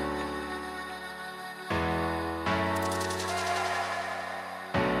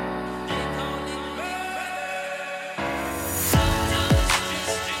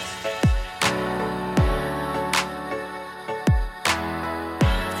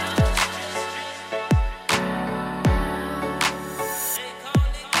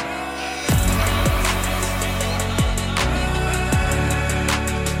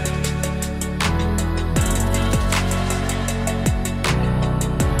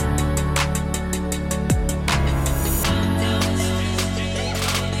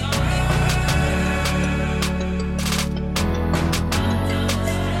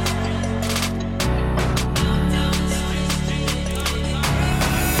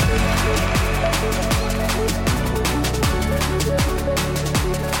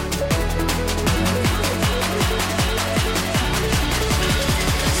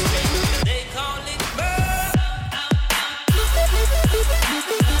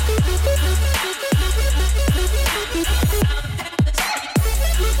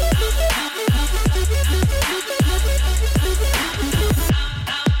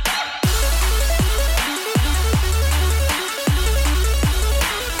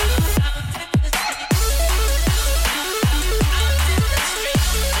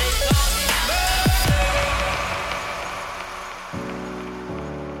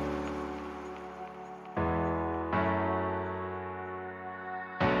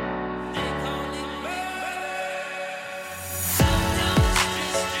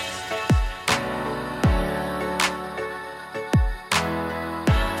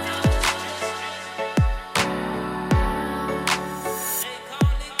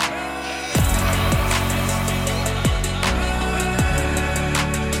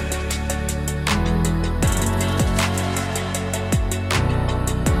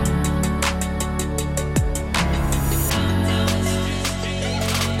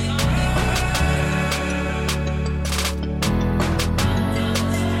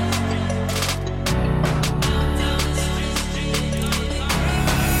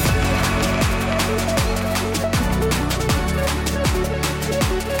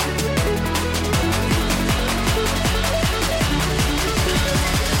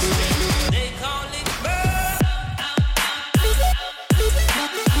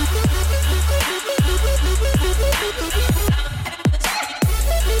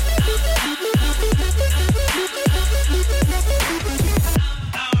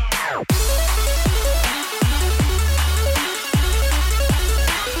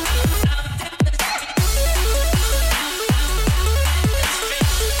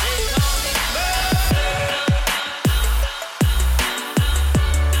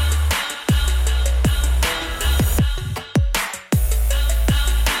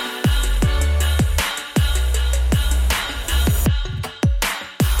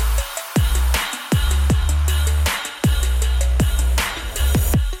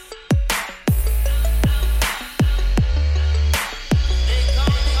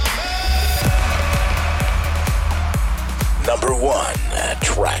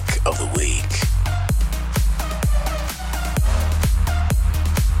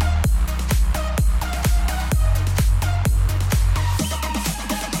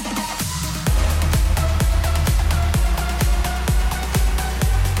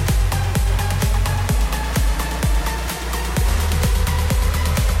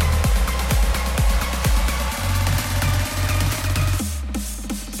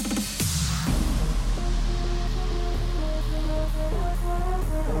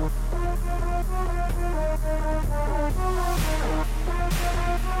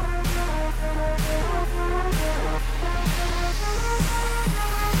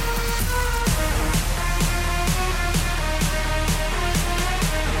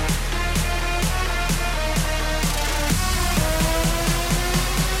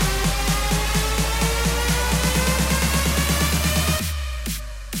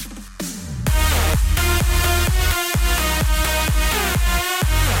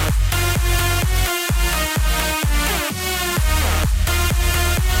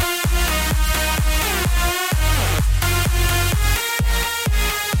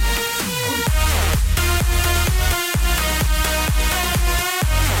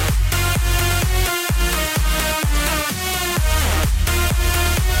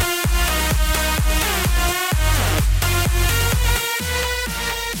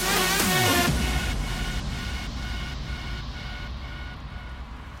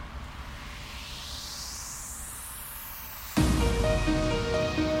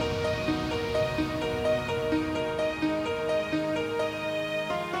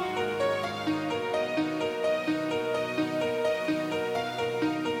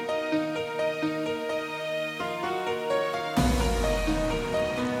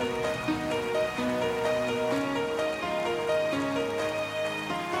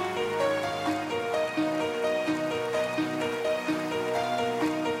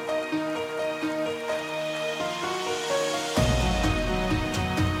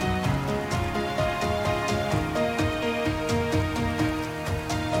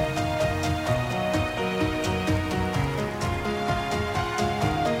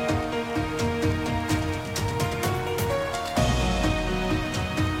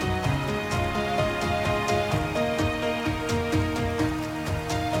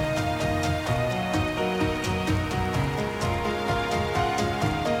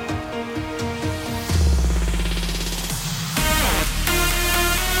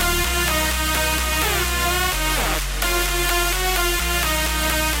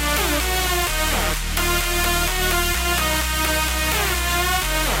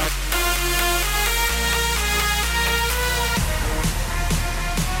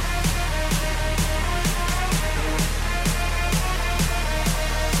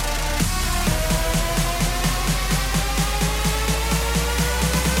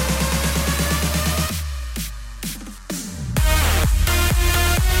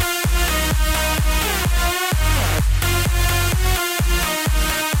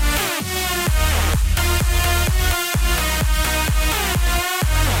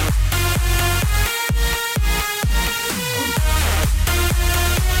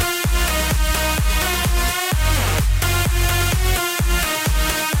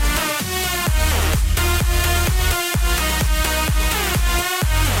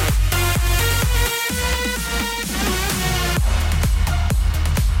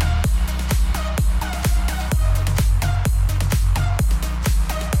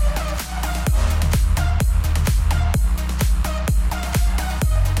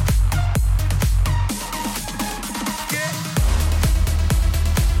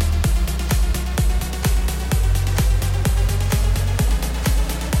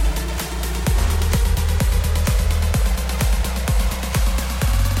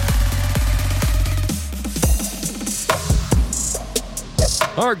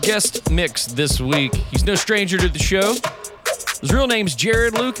 Our guest mix this week, he's no stranger to the show. His real name's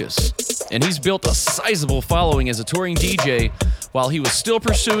Jared Lucas, and he's built a sizable following as a touring DJ while he was still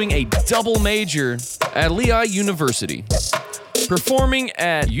pursuing a double major at Lehigh University. Performing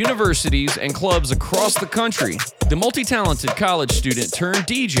at universities and clubs across the country, the multi-talented college student turned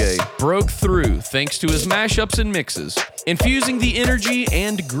DJ broke through thanks to his mashups and mixes, infusing the energy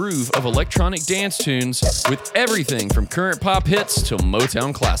and groove of electronic dance tunes with everything from current pop hits to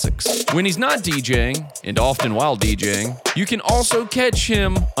Motown classics. When he's not DJing, and often while DJing, you can also catch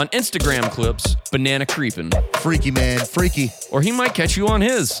him on Instagram clips, banana creepin'. Freaky, man, freaky. Or he might catch you on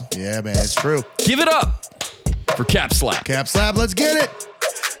his. Yeah, man, it's true. Give it up for Cap Slap. Cap Slap, let's get it.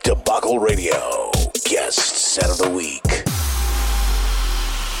 Debacle Radio, guest set of the week.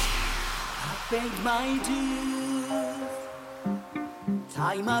 I paid my dues,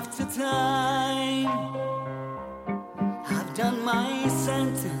 time after time. I've done my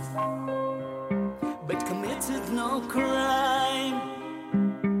sentence, but committed no crime.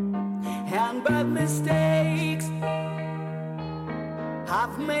 And by mistakes,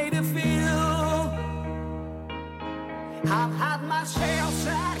 I've made a few. I've had my share of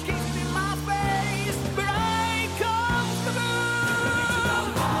kicked in my face, but I come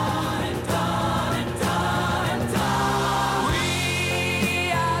through. Done and done and done and done.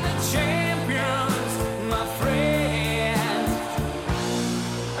 We are the champions, my friends,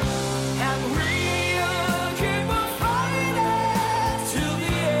 and we'll keep on fighting till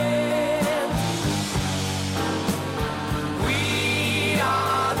the end. We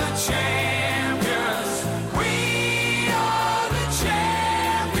are the champions.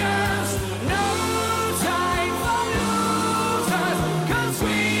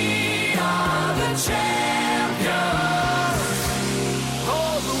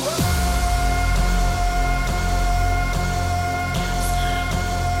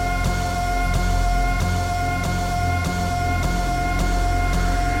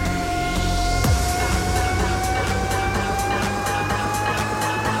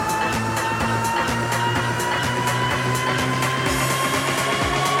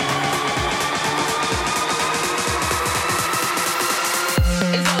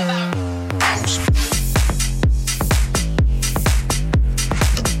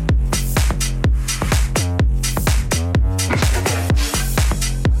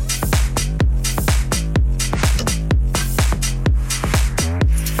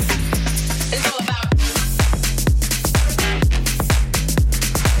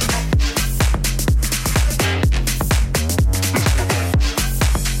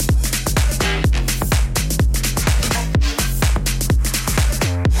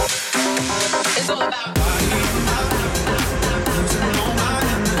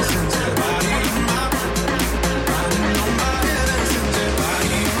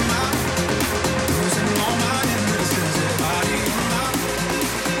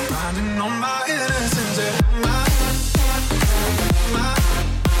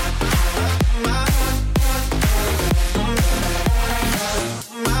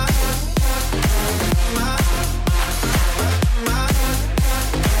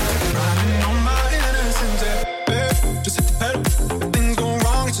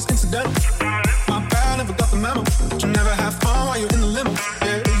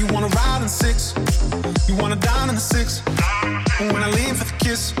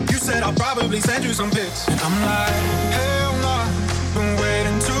 Send you some pics. And I'm like, hell no, been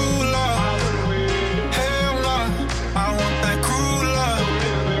waiting too long. Hell no, I want that cruel love.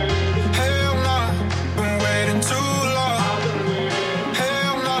 Hell no, been waiting too long.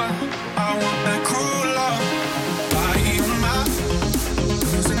 Hell no, I want that cruel love. Body on my,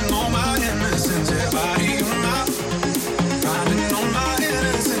 losing all my innocence. Yeah, body on my, riding on my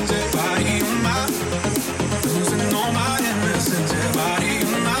innocence. Yeah, body on my, losing all my innocence. Yeah, body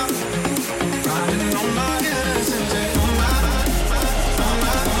on my.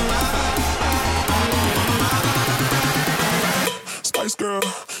 Spice girl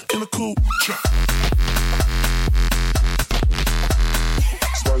in a coupe.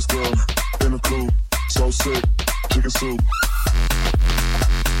 Spice girl in a coupe. So sick, chicken soup.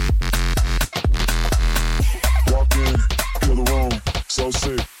 Walk in, feel the room. So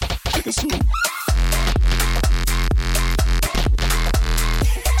sick, chicken soup.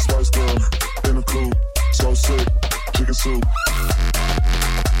 Spice girl in a coupe. So sick, chicken soup.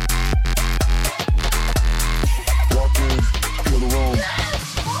 Walk in, feel the room.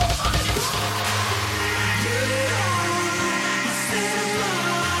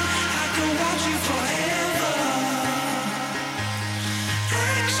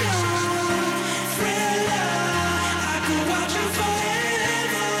 Action, thriller, I could watch you forever.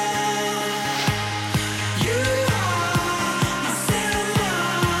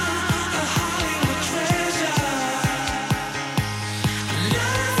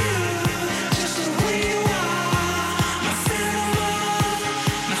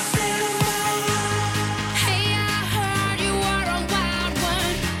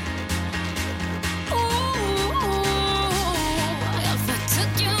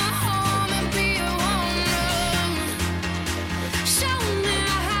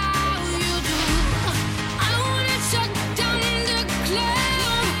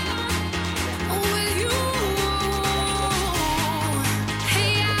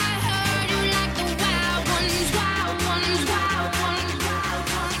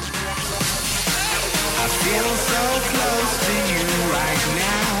 feel so close to you right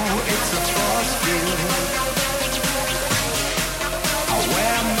now. It's a force field. I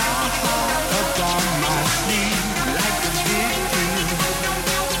wear my heart upon my sleeve like a big deal.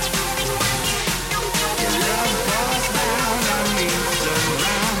 Your love pours down on me,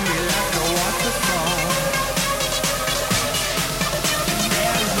 surround me like a waterfall. And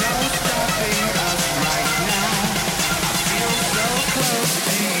there's no stopping us right now. I feel so close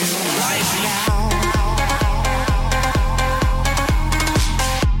to you right now.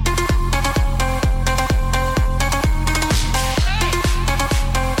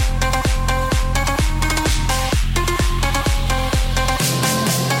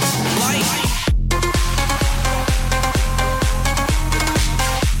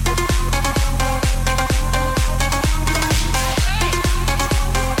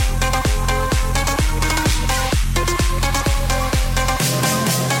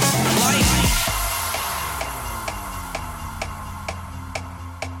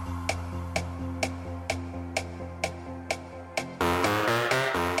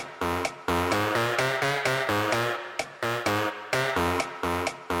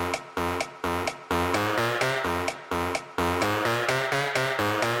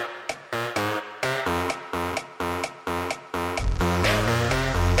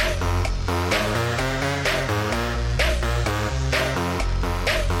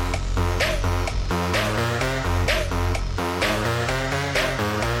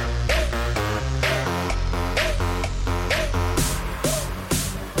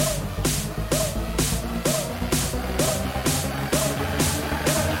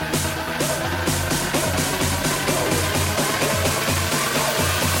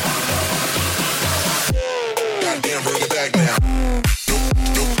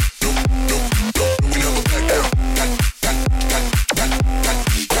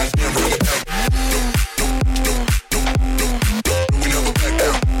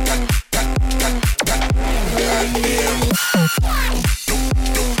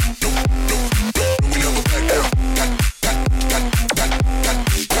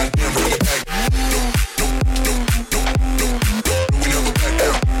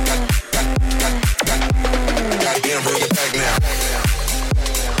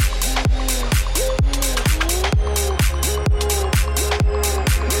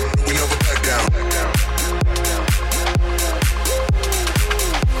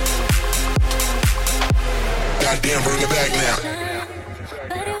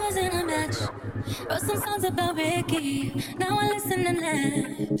 But it wasn't a match. Wrote some songs about Ricky. Now I listen and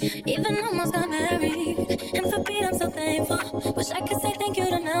laugh. Even almost got married. And for Pete, I'm so thankful. Wish I could say thank you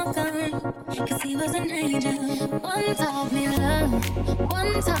to Malcolm, cause he was an angel. One taught me love,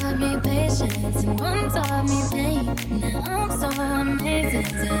 one taught me patience, and one taught me pain. Now I'm so amazing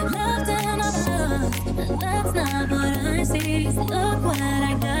to have loved and I've lost. But that's not what I see. So look what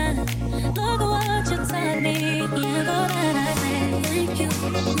I got. Look what you taught me. Yeah, for that I say thank you.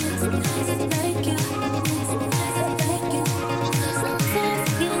 Thank you. Thank you. Sometimes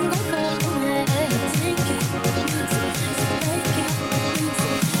you can go for my head. Thank you. Thank you.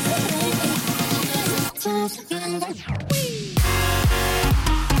 Sometimes you can go.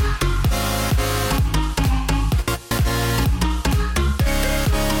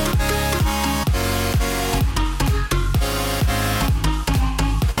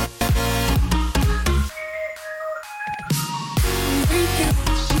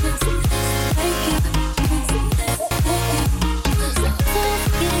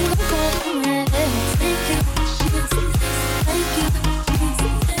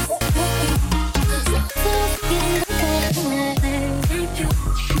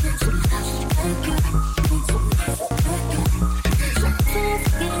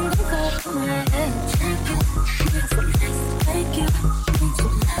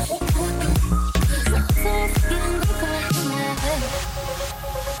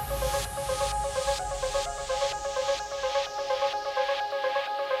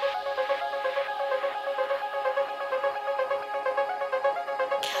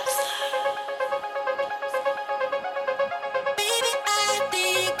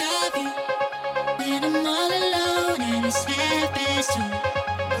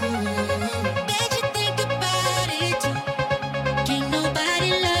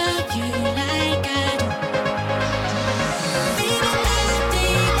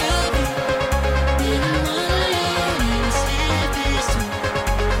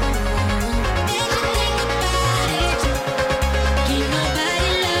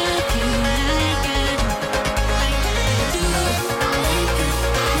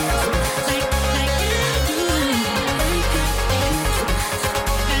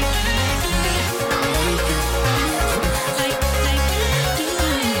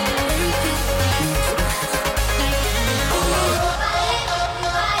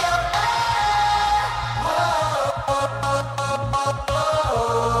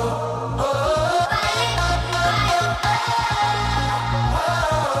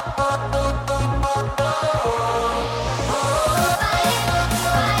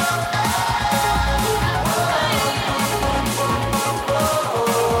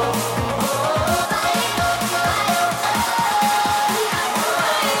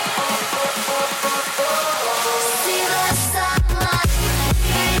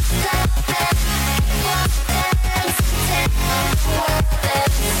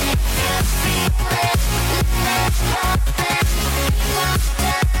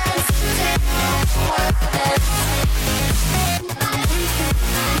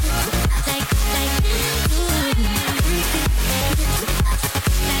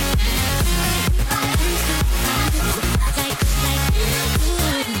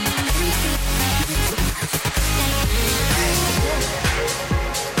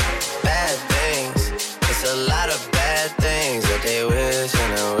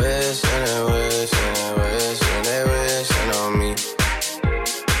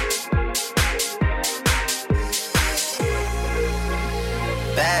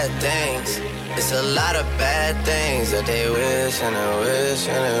 It's a lot of bad things that they wish and they wish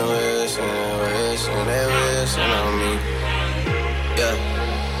and they wish and they wish and they wishing on me. Yeah.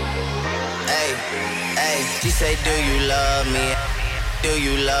 Hey, hey, she say, do you love me? Do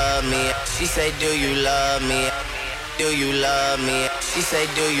you love me? She say, do you love me? Do you love me? She say,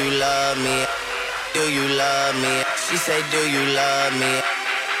 do you love me? Do you love me? She say, do you love me?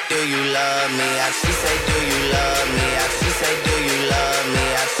 Do you love me? She say, do you love me? She say, do you love me?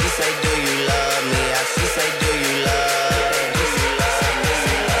 She say, do you love me? She say, do you love me?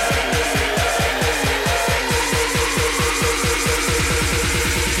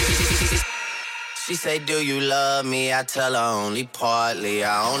 She say, do you love me? I tell her only partly.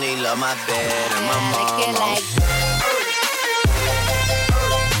 I only love my bed and my mom.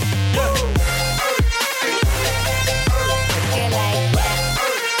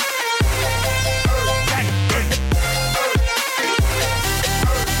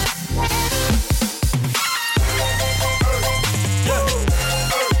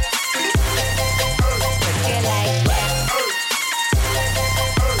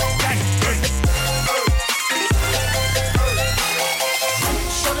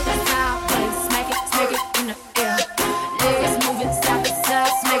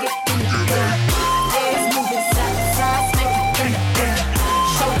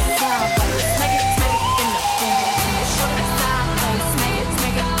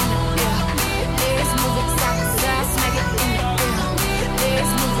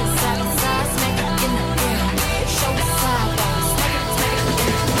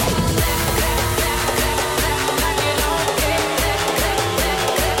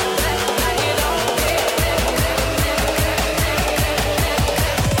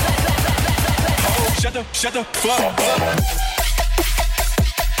 Shut the fuck up.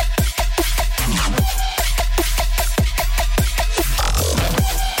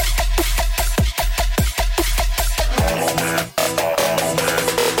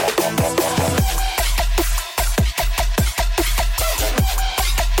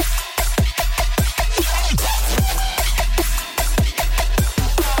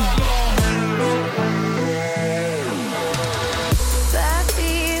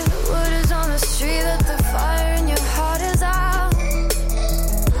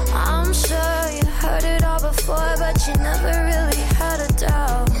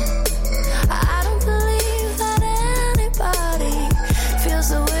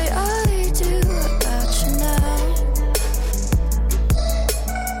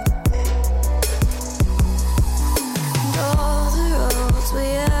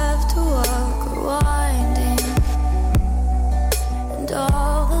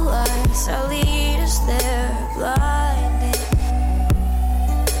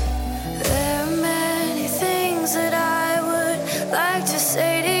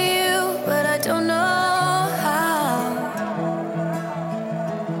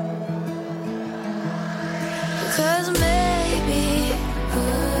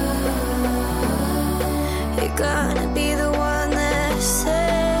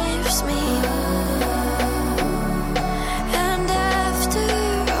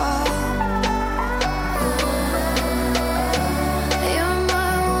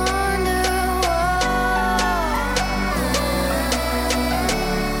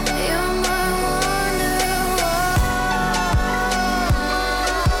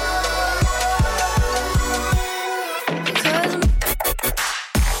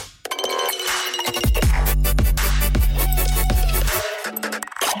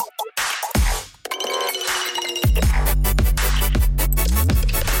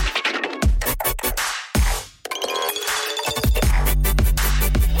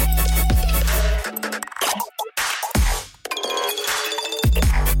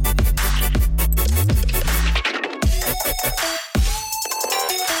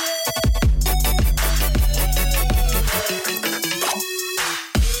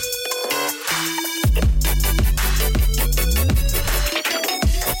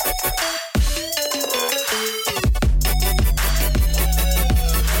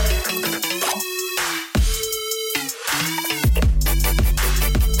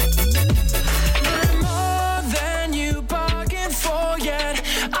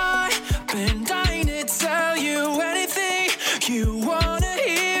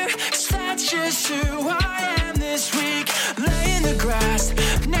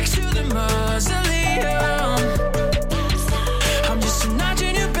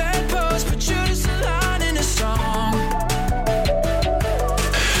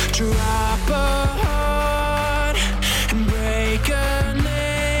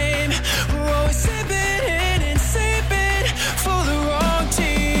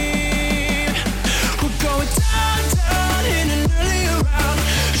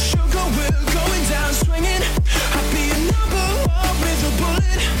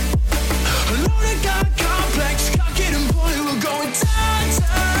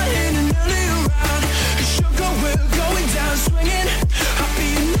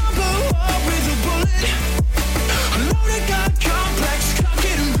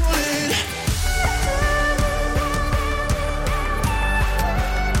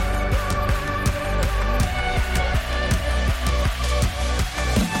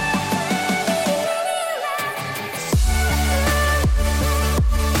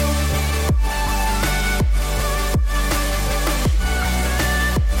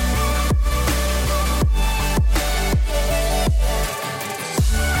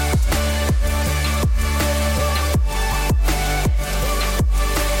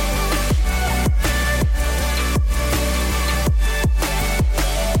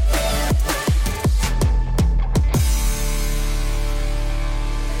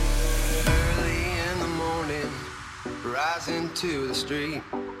 eyes into the street.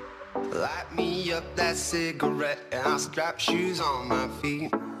 Light me up that cigarette and I'll strap shoes on my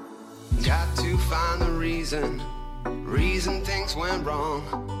feet. Got to find the reason things went wrong.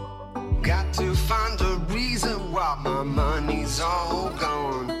 Got to find a reason why my money's all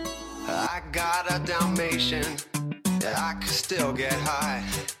gone. I got a Dalmatian, I can still get high.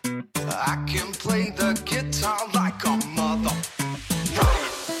 I can play the guitar like a mother.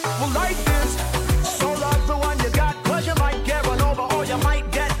 Well, life is so love the one you got, 'cause you might get run over or you might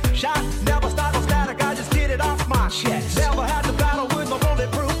get shot. Never start no static, I just get it off my chest. Never had to battle with my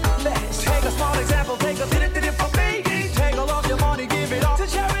bulletproof vest. Take a small example, take a minute for me. Take all of your money, give it all to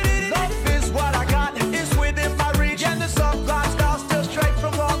charity. Love is what I got, it's within my reach. And the sublime style still straight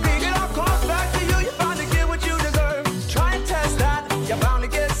from Long Beach. It all comes back to you, you bound to get what you deserve. Try and test that, you're bound to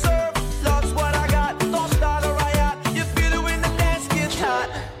get served. Love's what I got, don't start a riot. You feel it when the dance gets hot.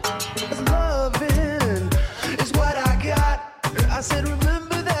 Loving is what I got. I said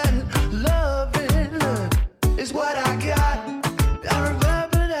remember that. Loving is what I got. I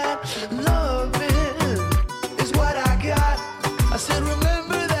remember that. Loving is what I got. I said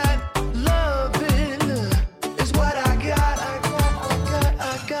remember that. Loving is what I got.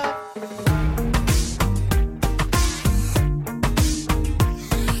 I got.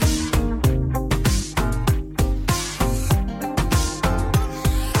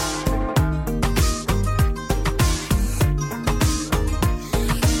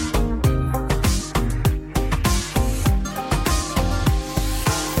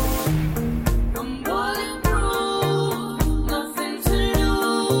 I'm bulletproof, nothing to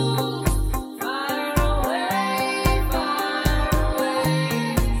lose. Fire away,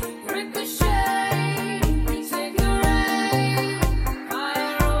 ricochet, we take your aim.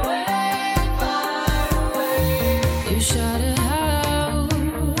 Fire away. You shot it out,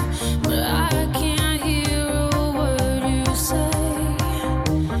 but I can't hear a word you say.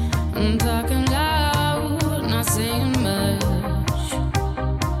 I'm talking loud, not saying much.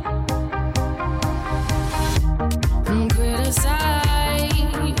 I'm criticized,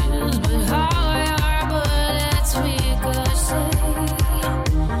 but how your bullets ricochet.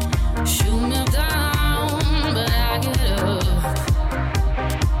 Shoot me down, but I get up.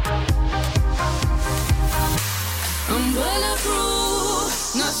 I'm bulletproof,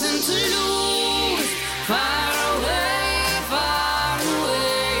 nothing to lose. Far away,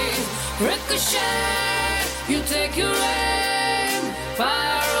 ricochet. You take your aim,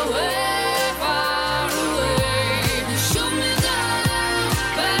 far away. Shoot me down,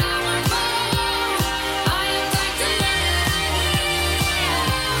 but I won't fall. I am titanium.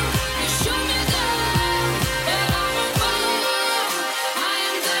 You shoot me down, but I won't fall. I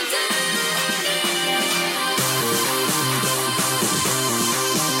am titanium.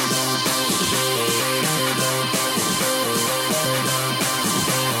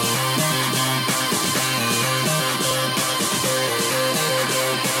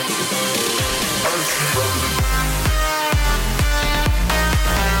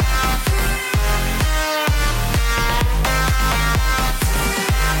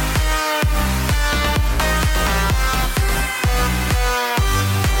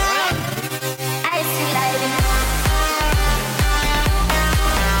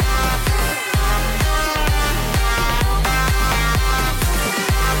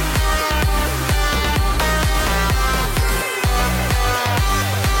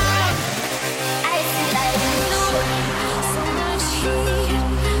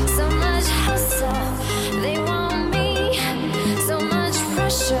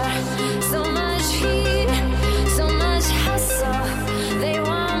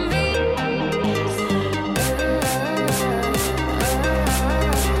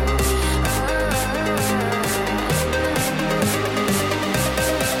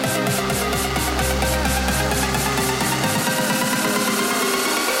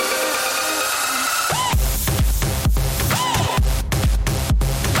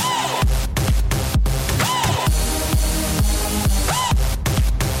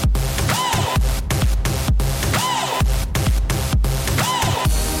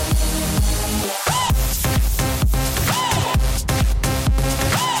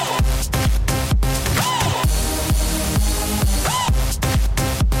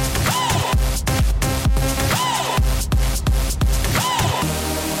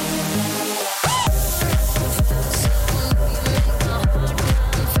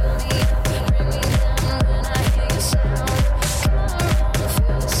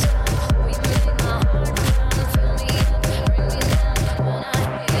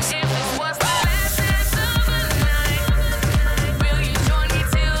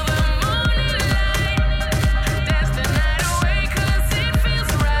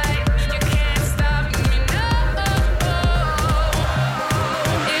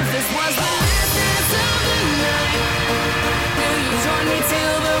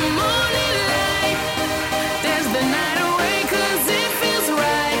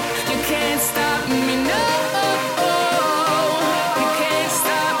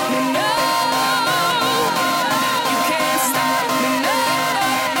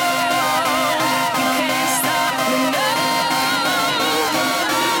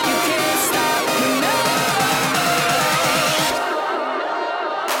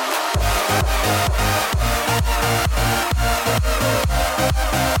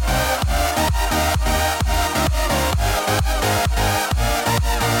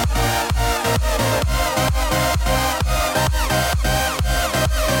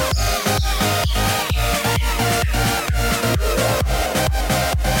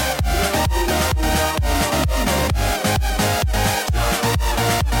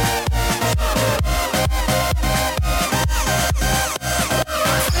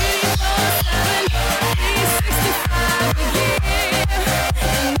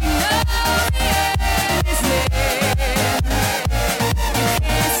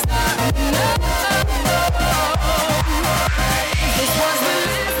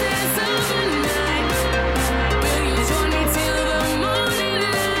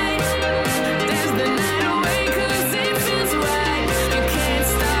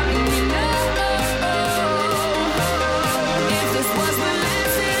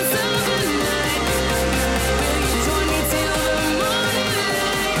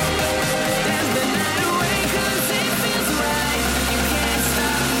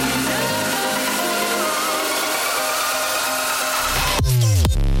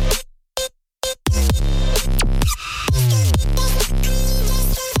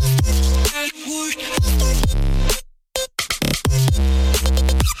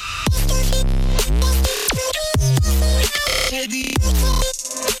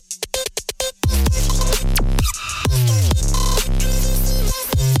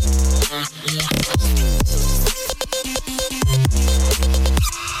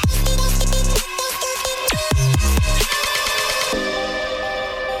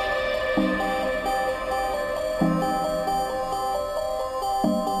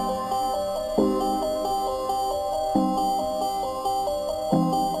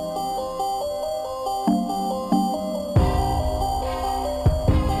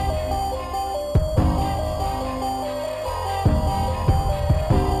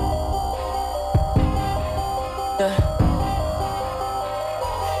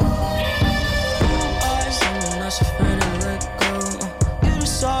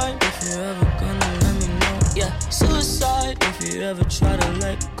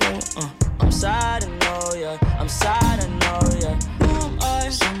 let go. I'm sad, I know, yeah. I'm sad, I know, yeah. Who am I?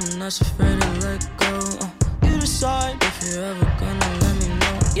 Someone that's afraid to let go. You decide if you're ever gonna let me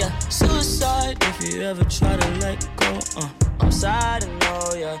know. Yeah, suicide if you ever try to let go. I'm sad, I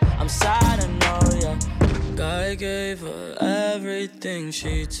know, yeah. I'm sad, I know, yeah. I gave her everything.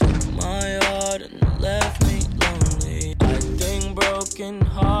 She took my heart and left me lonely. I think broken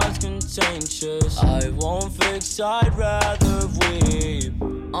hearts contagious. I won't fix, I'd rather weep.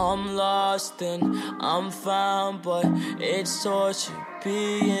 I'm lost and I'm found, but it's torture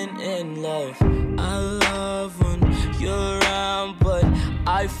being in love. I love when you're around, but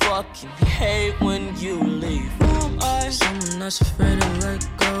I fucking hate when you leave. Who am I? Someone that's afraid to let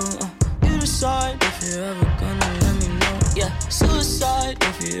go. You decide if you're ever gonna let me know. Yeah, suicide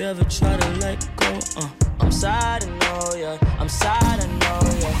if you ever try to let go. I'm sad, I know, yeah. I'm sad, I know,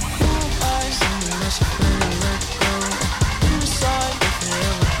 yeah. Who am I? Someone that's afraid to let go. You decide if you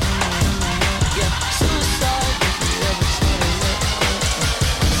ever gonna let me know. Yeah, suicide if you ever try to let go.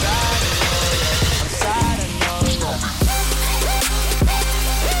 I'm sad, I know, yeah. I'm sad, I know, yeah.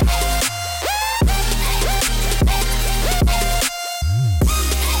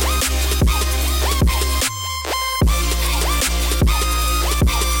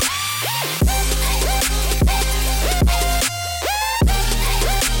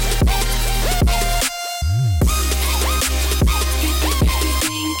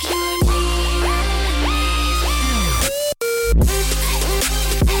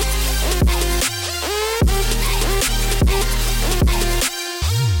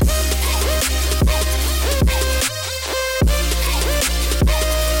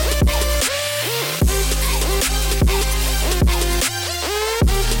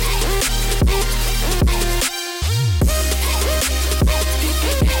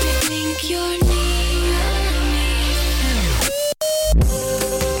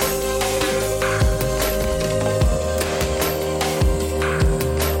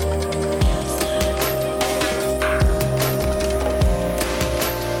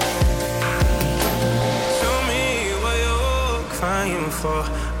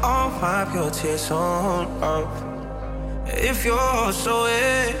 Tears on up. If you're so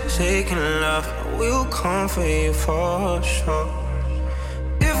taking love, we'll come for you for sure.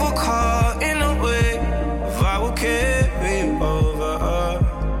 If we're caught in a wave, I will carry you over.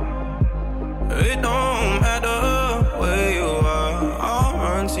 It don't matter where you are, I'll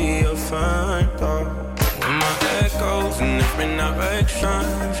run to your front door. When my head goes in different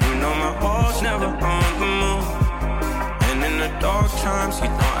directions, you know my heart's never on the move. In the dark times, you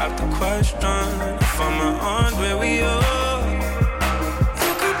don't have to question if I'm around where we are.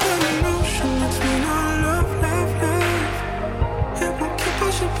 You could put an ocean between our love. It won't keep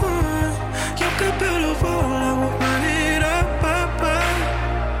us apart. You could build a wall and we'll run it up.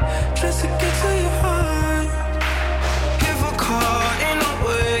 Just to get to your heart. If we're caught in a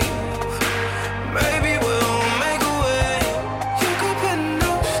wave, maybe we'll make a way. You could put an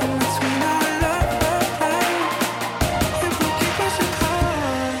ocean between our love.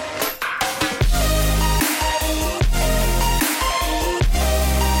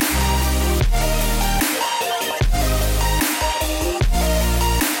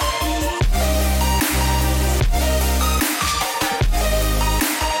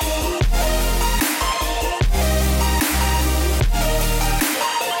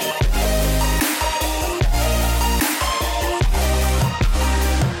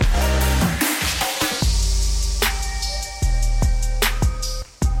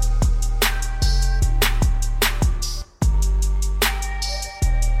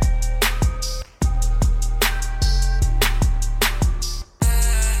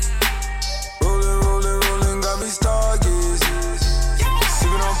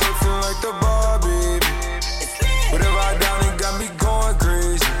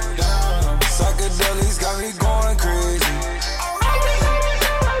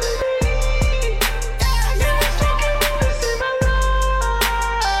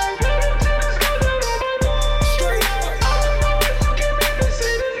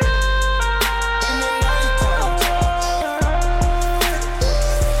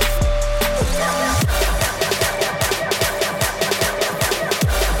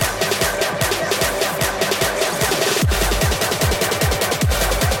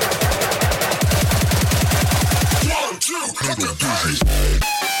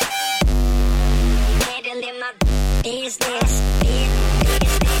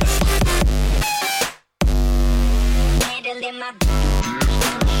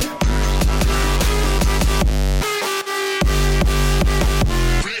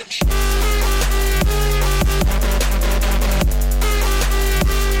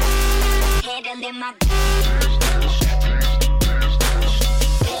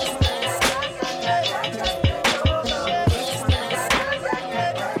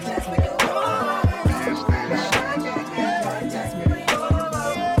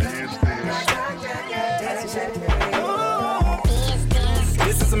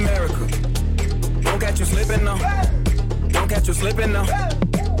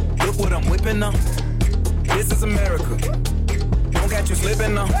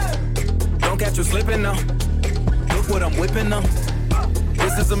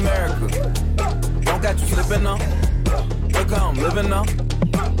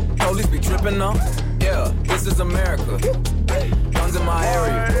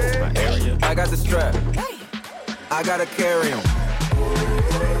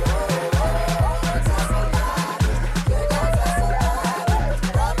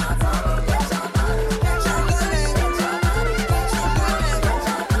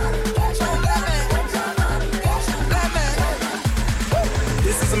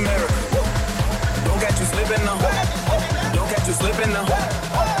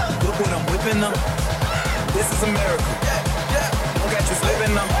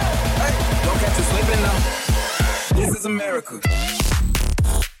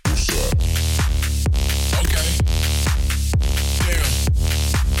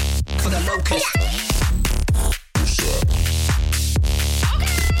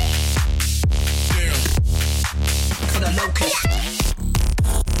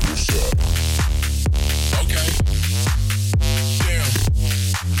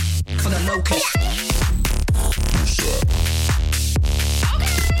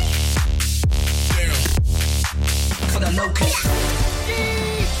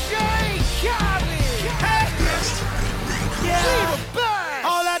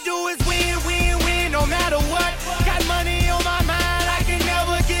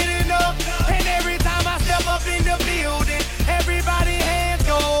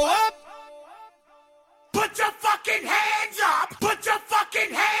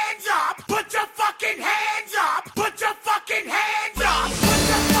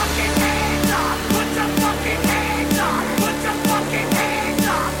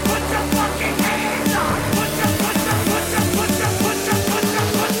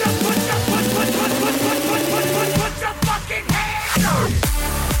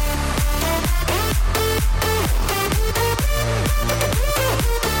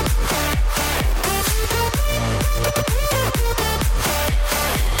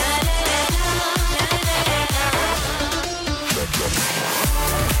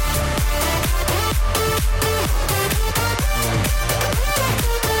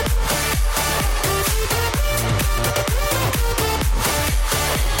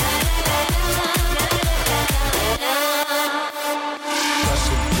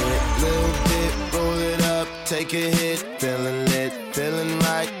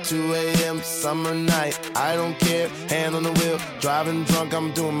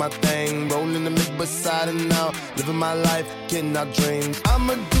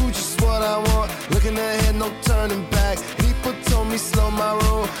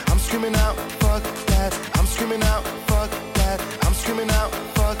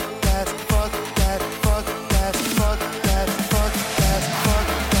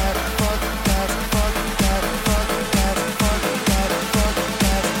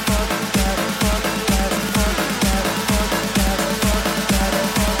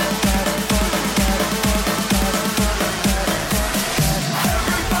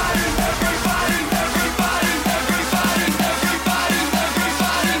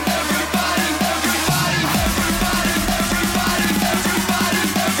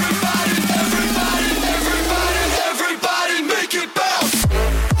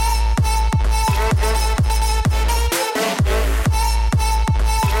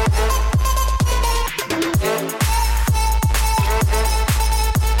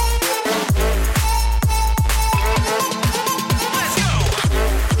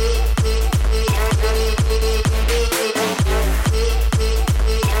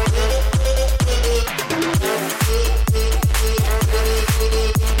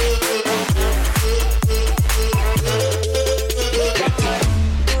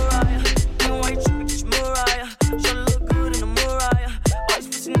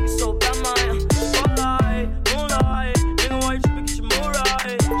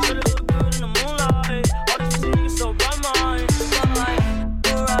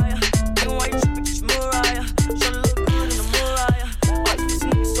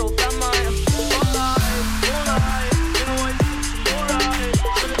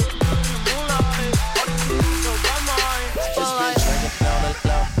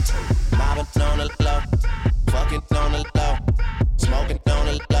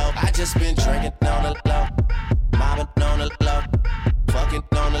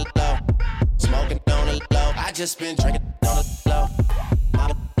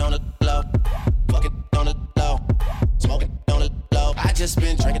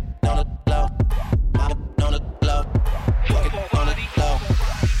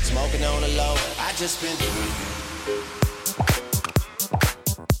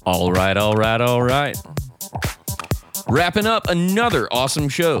 All right. Wrapping up another awesome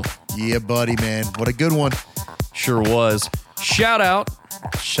show. Yeah, buddy, man. What a good one. Sure was. Shout out.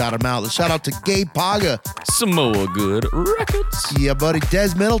 Shout him out. Shout out to Gabe Paga. Samoa Good Records. Yeah, buddy. Des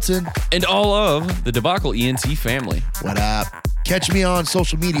Middleton. And all of the Debacle ENT family. What up? Catch me on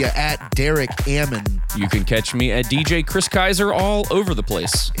social media at Derek Ammon. You can catch me at DJ Chris Kaiser all over the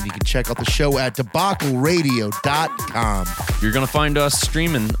place. And you can check out the show at debacleradio.com. You're going to find us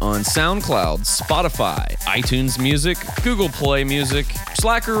streaming on SoundCloud, Spotify, iTunes Music, Google Play Music,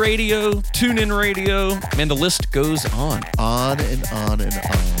 Slacker Radio, TuneIn Radio, and the list goes on. On and on and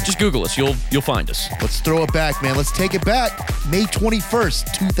on. Just Google us. You'll find us. Let's throw it back, man. Let's take it back. May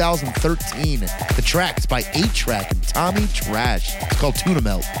 21st, 2013. The track is by 8-Track and Tommy Trash. It's called Tuna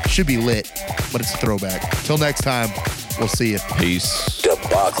Melt. Should be lit, but it's a throwback. Till next time, we'll see you. Peace.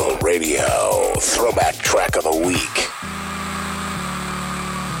 Debacle Radio, throwback track of the week.